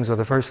first things or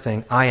the first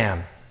thing, I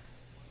am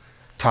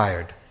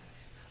tired,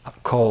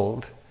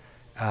 cold,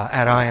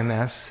 at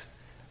IMS,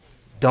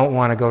 don't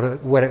want to go to,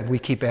 what we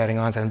keep adding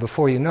on to, and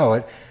before you know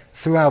it,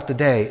 throughout the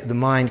day, the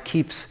mind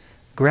keeps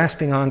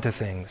grasping onto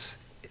things.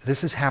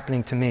 This is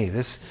happening to me.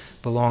 This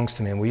belongs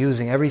to me. And we're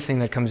using everything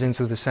that comes in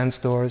through the sense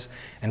doors,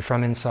 and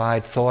from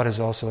inside, thought is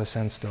also a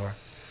sense door.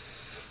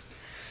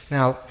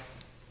 Now,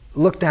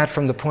 looked at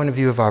from the point of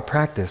view of our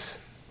practice,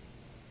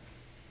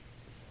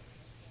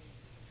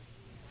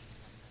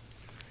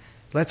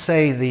 let's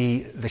say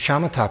the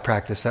shamatha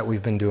practice that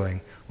we've been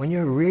doing, when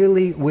you're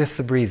really with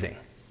the breathing,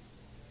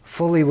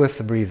 fully with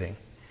the breathing,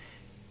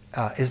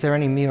 is there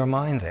any me or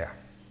mine there?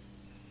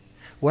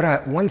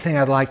 One thing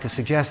I'd like to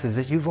suggest is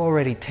that you've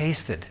already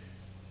tasted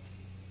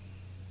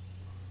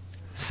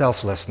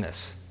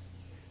selflessness.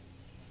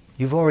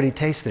 You've already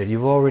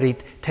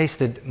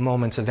tasted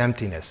moments of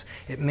emptiness.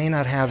 It may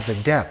not have the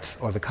depth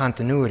or the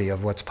continuity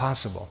of what's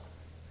possible,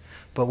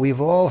 but we've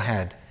all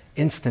had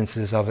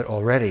instances of it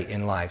already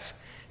in life,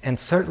 and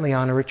certainly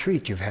on a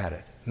retreat you've had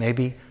it,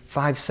 maybe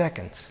 5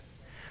 seconds,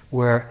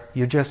 where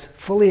you're just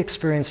fully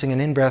experiencing an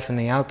in-breath and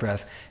the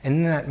out-breath, and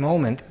in that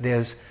moment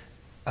there's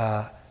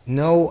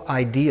no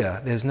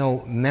idea, there's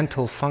no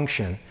mental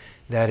function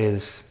that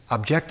is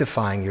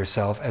objectifying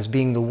yourself as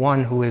being the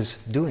one who is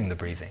doing the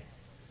breathing.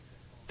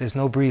 There's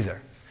no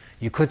breather.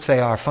 You could say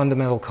our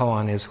fundamental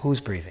koan is who's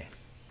breathing.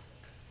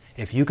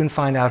 If you can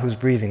find out who's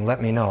breathing,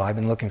 let me know. I've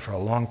been looking for a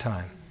long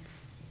time.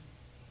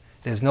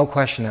 There's no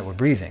question that we're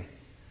breathing,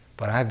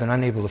 but I've been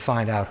unable to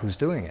find out who's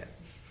doing it.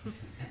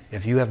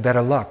 If you have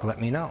better luck, let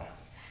me know.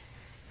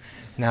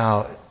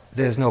 Now,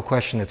 there's no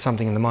question that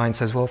something in the mind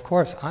says, well, of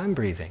course, I'm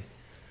breathing.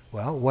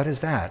 Well, what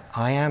is that?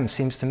 I am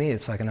seems to me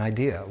it's like an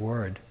idea, a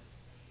word.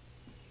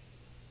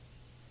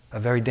 A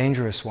very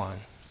dangerous one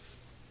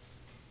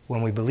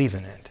when we believe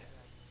in it.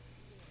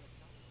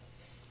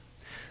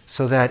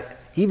 So that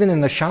even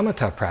in the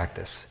shamatha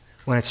practice,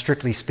 when it's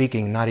strictly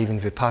speaking not even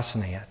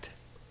vipassana yet,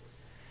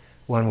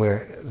 when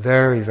we're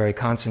very, very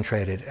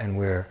concentrated and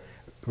we're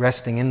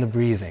resting in the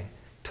breathing,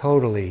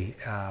 totally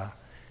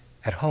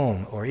at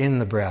home or in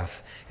the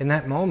breath, in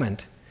that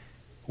moment,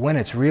 when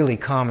it's really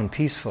calm and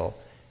peaceful,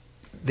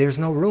 there's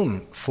no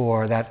room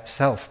for that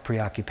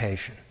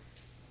self-preoccupation.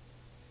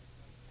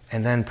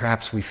 And then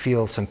perhaps we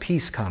feel some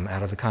peace come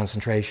out of the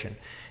concentration.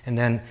 And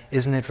then,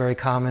 isn't it very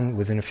common,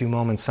 within a few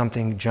moments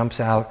something jumps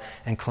out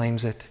and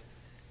claims it,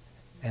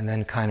 and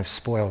then kind of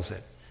spoils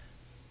it.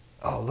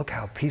 Oh, look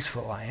how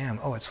peaceful I am.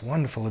 Oh, it's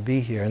wonderful to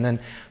be here. And then,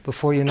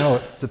 before you know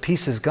it, the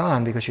peace is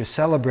gone because you're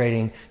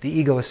celebrating, the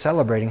ego is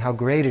celebrating how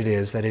great it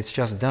is that it's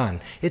just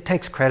done. It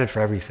takes credit for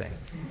everything.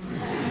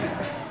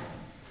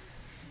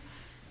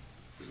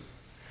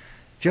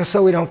 Just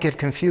so we don't get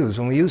confused,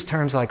 when we use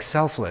terms like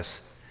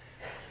selfless,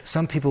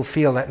 some people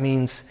feel that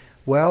means,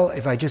 well,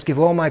 if I just give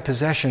all my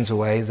possessions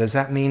away, does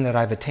that mean that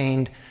I've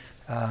attained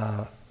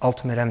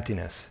ultimate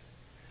emptiness?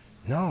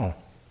 No.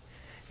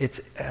 It's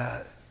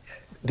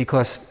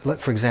because,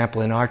 for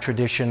example, in our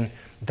tradition,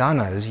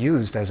 dana is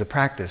used as a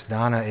practice.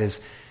 Dana is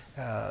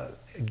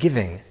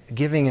giving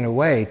in a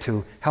way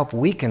to help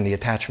weaken the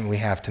attachment we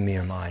have to me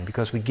or mine,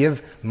 because we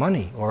give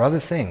money or other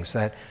things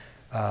that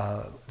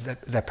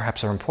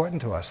perhaps are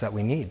important to us, that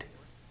we need.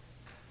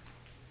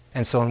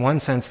 And so in one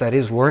sense that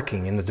is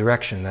working in the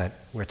direction that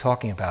we're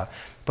talking about.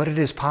 But it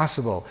is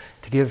possible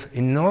to give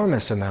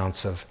enormous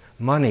amounts of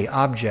money,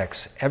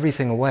 objects,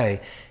 everything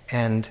away.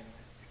 And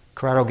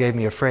Corrado gave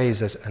me a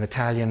phrase, an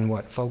Italian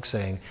folk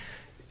saying,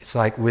 it's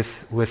like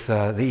with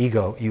the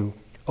ego, you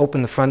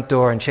open the front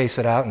door and chase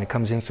it out and it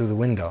comes in through the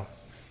window.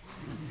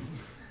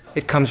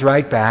 It comes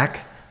right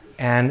back,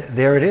 and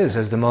there it is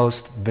as the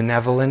most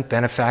benevolent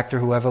benefactor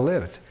who ever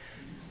lived.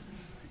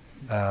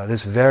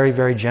 This very,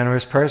 very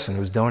generous person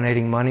who's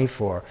donating money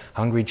for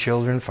hungry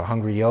children, for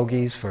hungry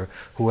yogis, for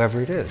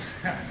whoever it is.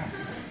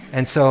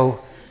 And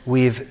so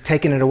we've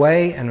taken it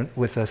away and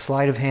with a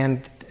sleight of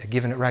hand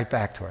given it right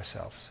back to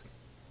ourselves.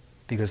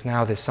 Because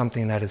now there's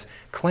something that has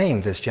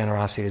claimed this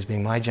generosity as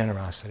being my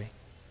generosity.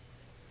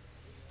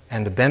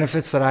 And the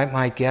benefits that I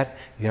might get,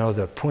 the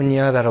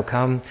punya that'll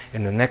come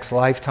in the next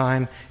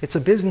lifetime, it's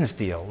a business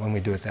deal when we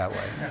do it that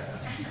way.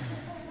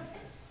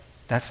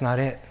 That's not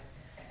it.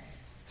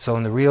 So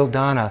in the real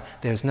dana,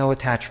 there's no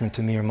attachment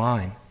to me or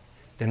mine.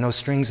 There are no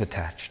strings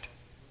attached.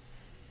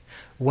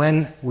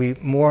 When we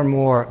more and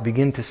more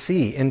begin to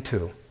see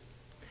into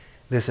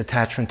this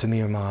attachment to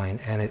me or mine,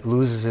 and it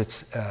loses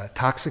its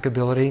toxic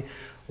ability,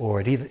 or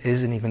it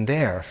isn't even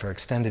there for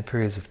extended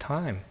periods of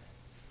time,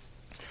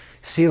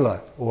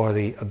 sila, or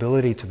the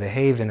ability to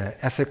behave in an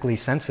ethically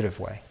sensitive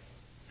way,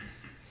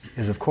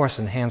 is of course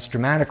enhanced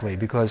dramatically,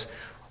 because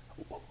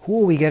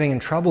who are we getting in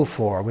trouble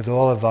for with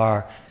all of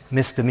our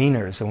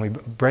misdemeanors and we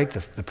break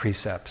the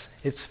precepts?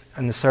 It's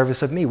in the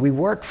service of me. We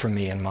work for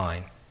me and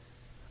mine.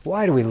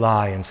 Why do we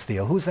lie and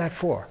steal? Who's that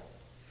for?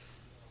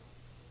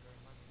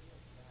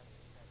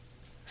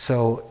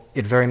 So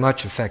it very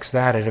much affects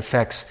that. It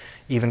affects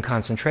even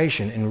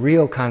concentration. In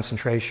real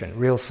concentration,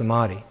 real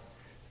samadhi,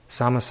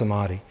 sama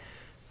samadhi,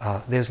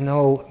 there's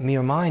no me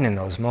or mine in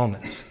those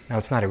moments. Now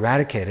it's not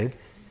eradicated,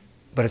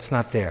 but it's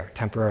not there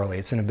temporarily.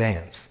 It's in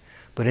abeyance.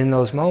 But in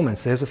those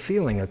moments, there's a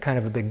feeling, a kind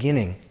of a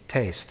beginning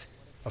taste,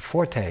 a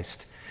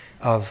foretaste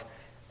of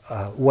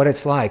what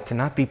it's like to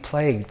not be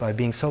plagued by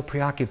being so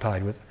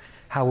preoccupied with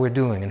how we're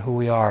doing and who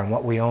we are and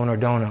what we own or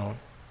don't own.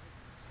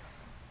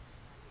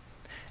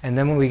 And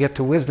then when we get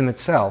to wisdom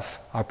itself,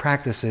 our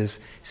practice is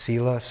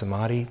sila,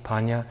 samadhi,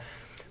 panya.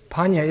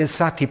 Panya is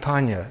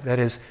satipanya, that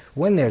is,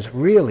 when there's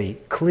really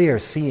clear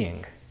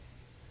seeing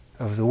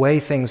of the way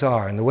things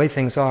are, and the way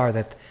things are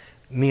that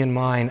me and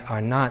mine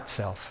are not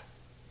self.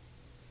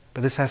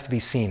 But this has to be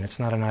seen, it's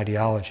not an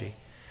ideology.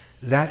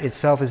 That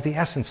itself is the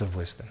essence of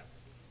wisdom.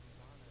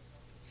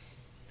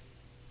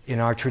 In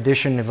our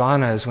tradition,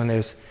 nirvana is when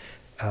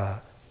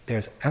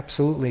there's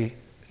absolutely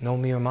no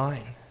me or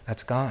mine.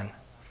 That's gone.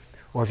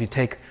 Or if you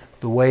take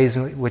the ways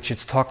in which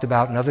it's talked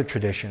about in other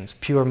traditions,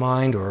 pure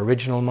mind or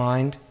original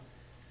mind,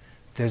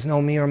 there's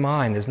no me or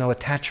mine. There's no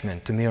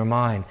attachment to me or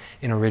mine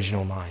in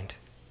original mind.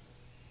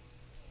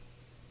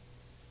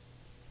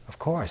 Of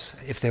course,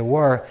 if there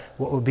were,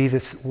 what would be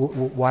this?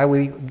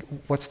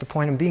 What's the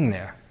point of being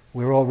there?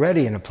 We're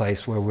already in a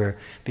place where we're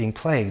being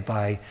plagued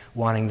by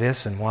wanting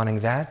this and wanting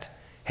that,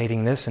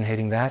 hating this and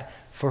hating that.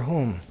 For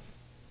whom?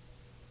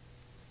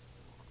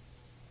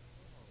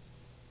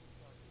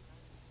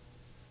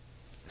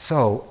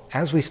 So,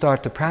 as we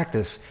start to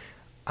practice,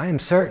 I am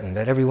certain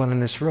that everyone in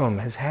this room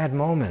has had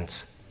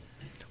moments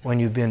when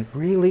you've been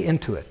really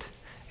into it.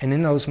 And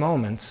in those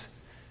moments,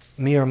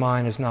 me or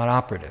mine is not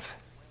operative.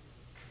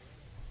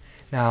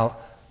 Now,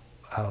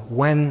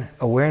 when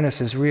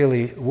awareness is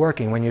really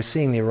working, when you're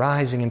seeing the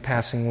arising and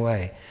passing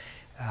away,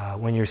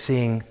 when you're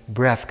seeing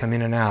breath come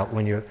in and out,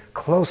 when you're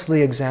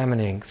closely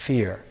examining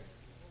fear,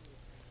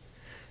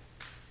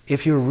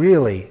 if you're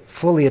really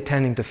fully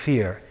attending to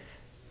fear,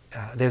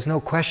 there's no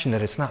question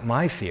that it's not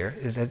my fear,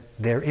 that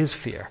there is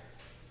fear.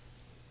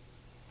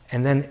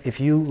 And then if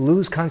you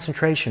lose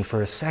concentration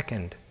for a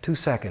second, 2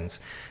 seconds,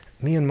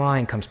 me and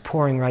mine comes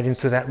pouring right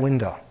into that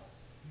window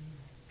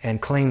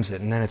and claims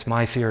it, and then it's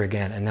my fear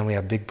again, and then we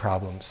have big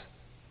problems.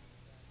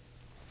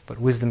 But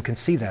wisdom can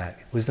see that.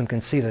 Wisdom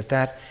can see that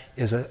that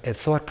is a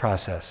thought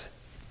process.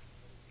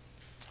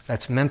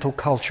 That's mental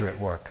culture at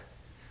work,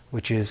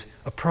 which is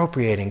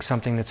appropriating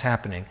something that's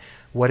happening.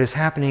 What is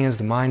happening is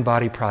the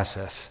mind-body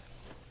process.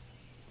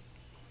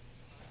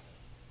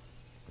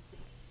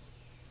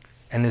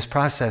 And this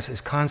process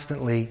is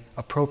constantly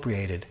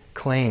appropriated,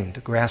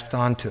 claimed, grasped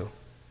onto.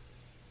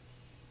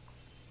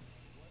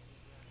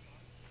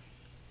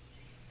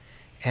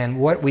 And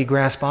what we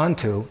grasp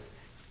onto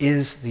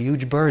is the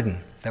huge burden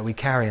that we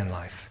carry in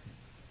life.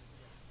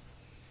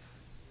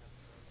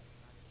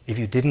 If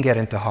you didn't get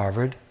into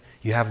Harvard,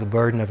 you have the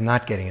burden of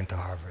not getting into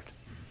Harvard.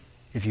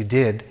 If you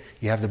did,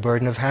 you have the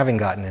burden of having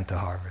gotten into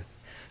Harvard.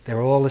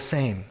 They're all the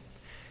same.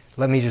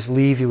 Let me just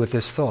leave you with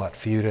this thought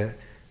for you to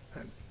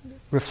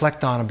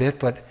reflect on a bit,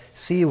 but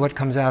see what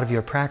comes out of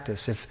your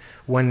practice. If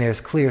when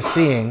there's clear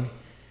seeing,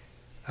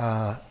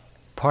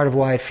 part of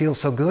why it feels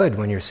so good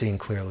when you're seeing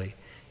clearly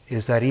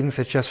is that even if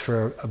it's just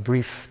for a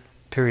brief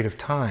period of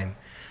time,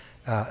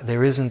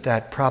 there isn't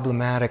that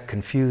problematic,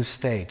 confused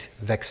state,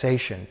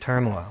 vexation,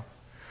 turmoil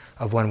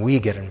of when we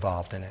get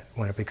involved in it,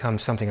 when it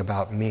becomes something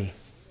about me.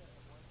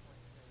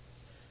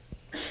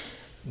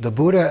 The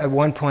Buddha at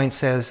one point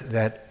says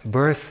that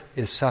birth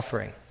is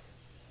suffering.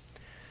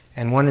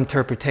 And one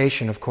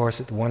interpretation, of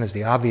course, one is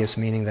the obvious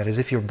meaning, that is,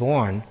 if you're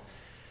born,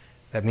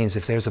 that means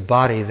if there's a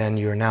body, then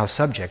you're now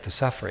subject to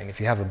suffering.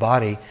 If you have a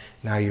body,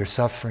 now you're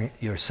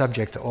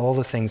subject to all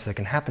the things that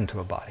can happen to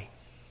a body.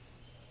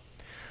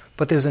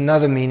 But there's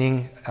another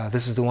meaning,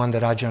 this is the one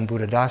that Ajahn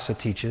Buddhadasa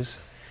teaches,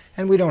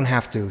 and we don't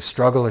have to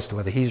struggle as to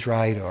whether he's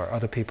right or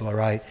other people are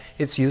right.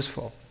 It's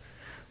useful.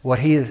 What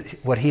he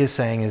is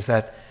saying is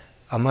that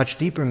a much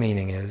deeper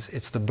meaning is,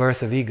 it's the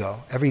birth of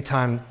ego. Every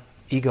time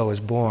ego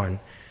is born,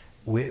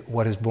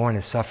 what is born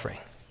is suffering.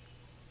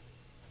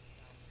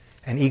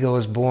 And ego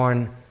is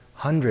born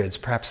hundreds,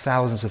 perhaps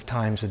thousands of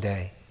times a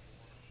day.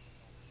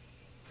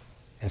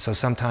 And so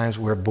sometimes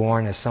we're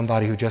born as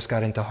somebody who just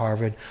got into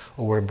Harvard,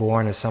 or we're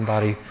born as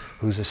somebody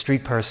who's a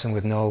street person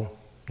with no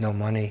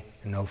money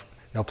and no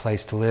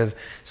place to live.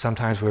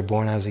 Sometimes we're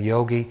born as a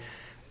yogi.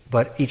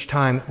 But each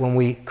time when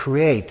we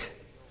create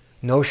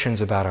notions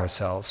about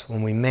ourselves,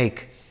 when we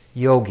make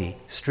yogi,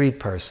 street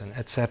person,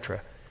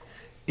 etc.,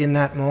 in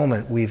that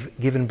moment we've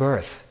given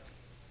birth.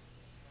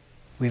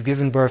 We've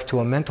given birth to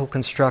a mental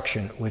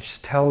construction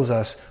which tells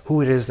us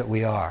who it is that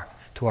we are,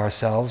 to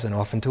ourselves and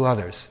often to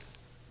others,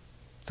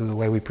 through the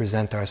way we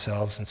present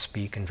ourselves and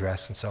speak and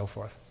dress and so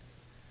forth.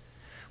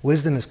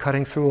 Wisdom is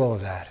cutting through all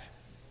of that.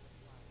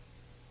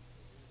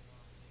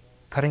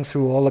 Cutting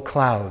through all the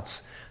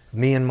clouds,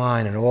 me and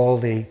mine, and all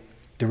the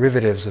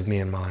derivatives of me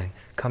and mine,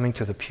 coming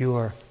to the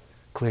pure,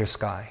 clear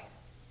sky.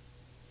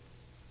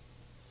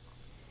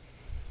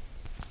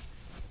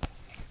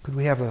 Could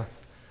we have a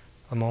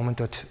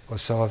moment or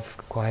so of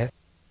quiet?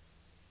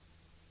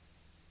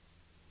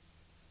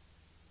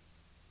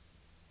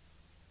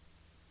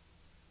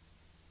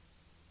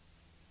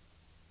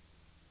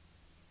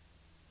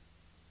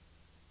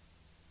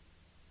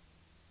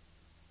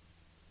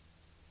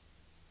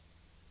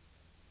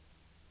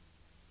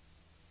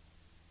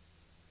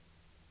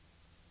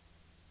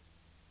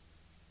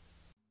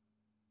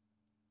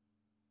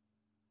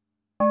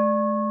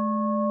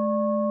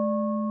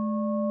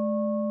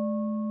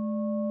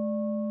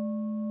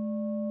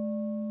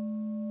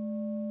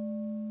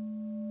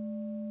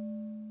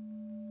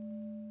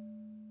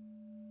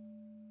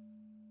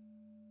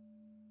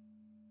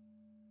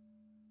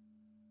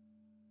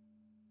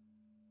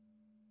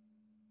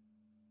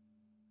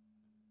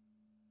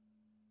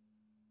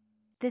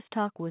 This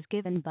talk was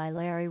given by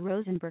Larry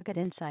Rosenberg at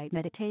Insight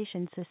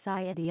Meditation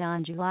Society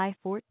on July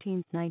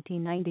 14,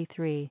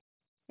 1993.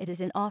 It is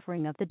an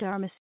offering of the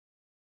Dharma.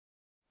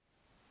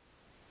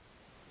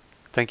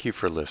 Thank you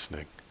for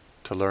listening.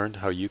 To learn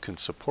how you can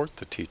support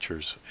the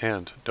teachers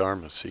and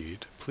Dharma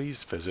Seed,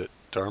 please visit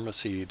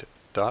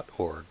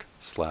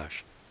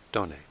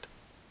dharmaseed.org/donate.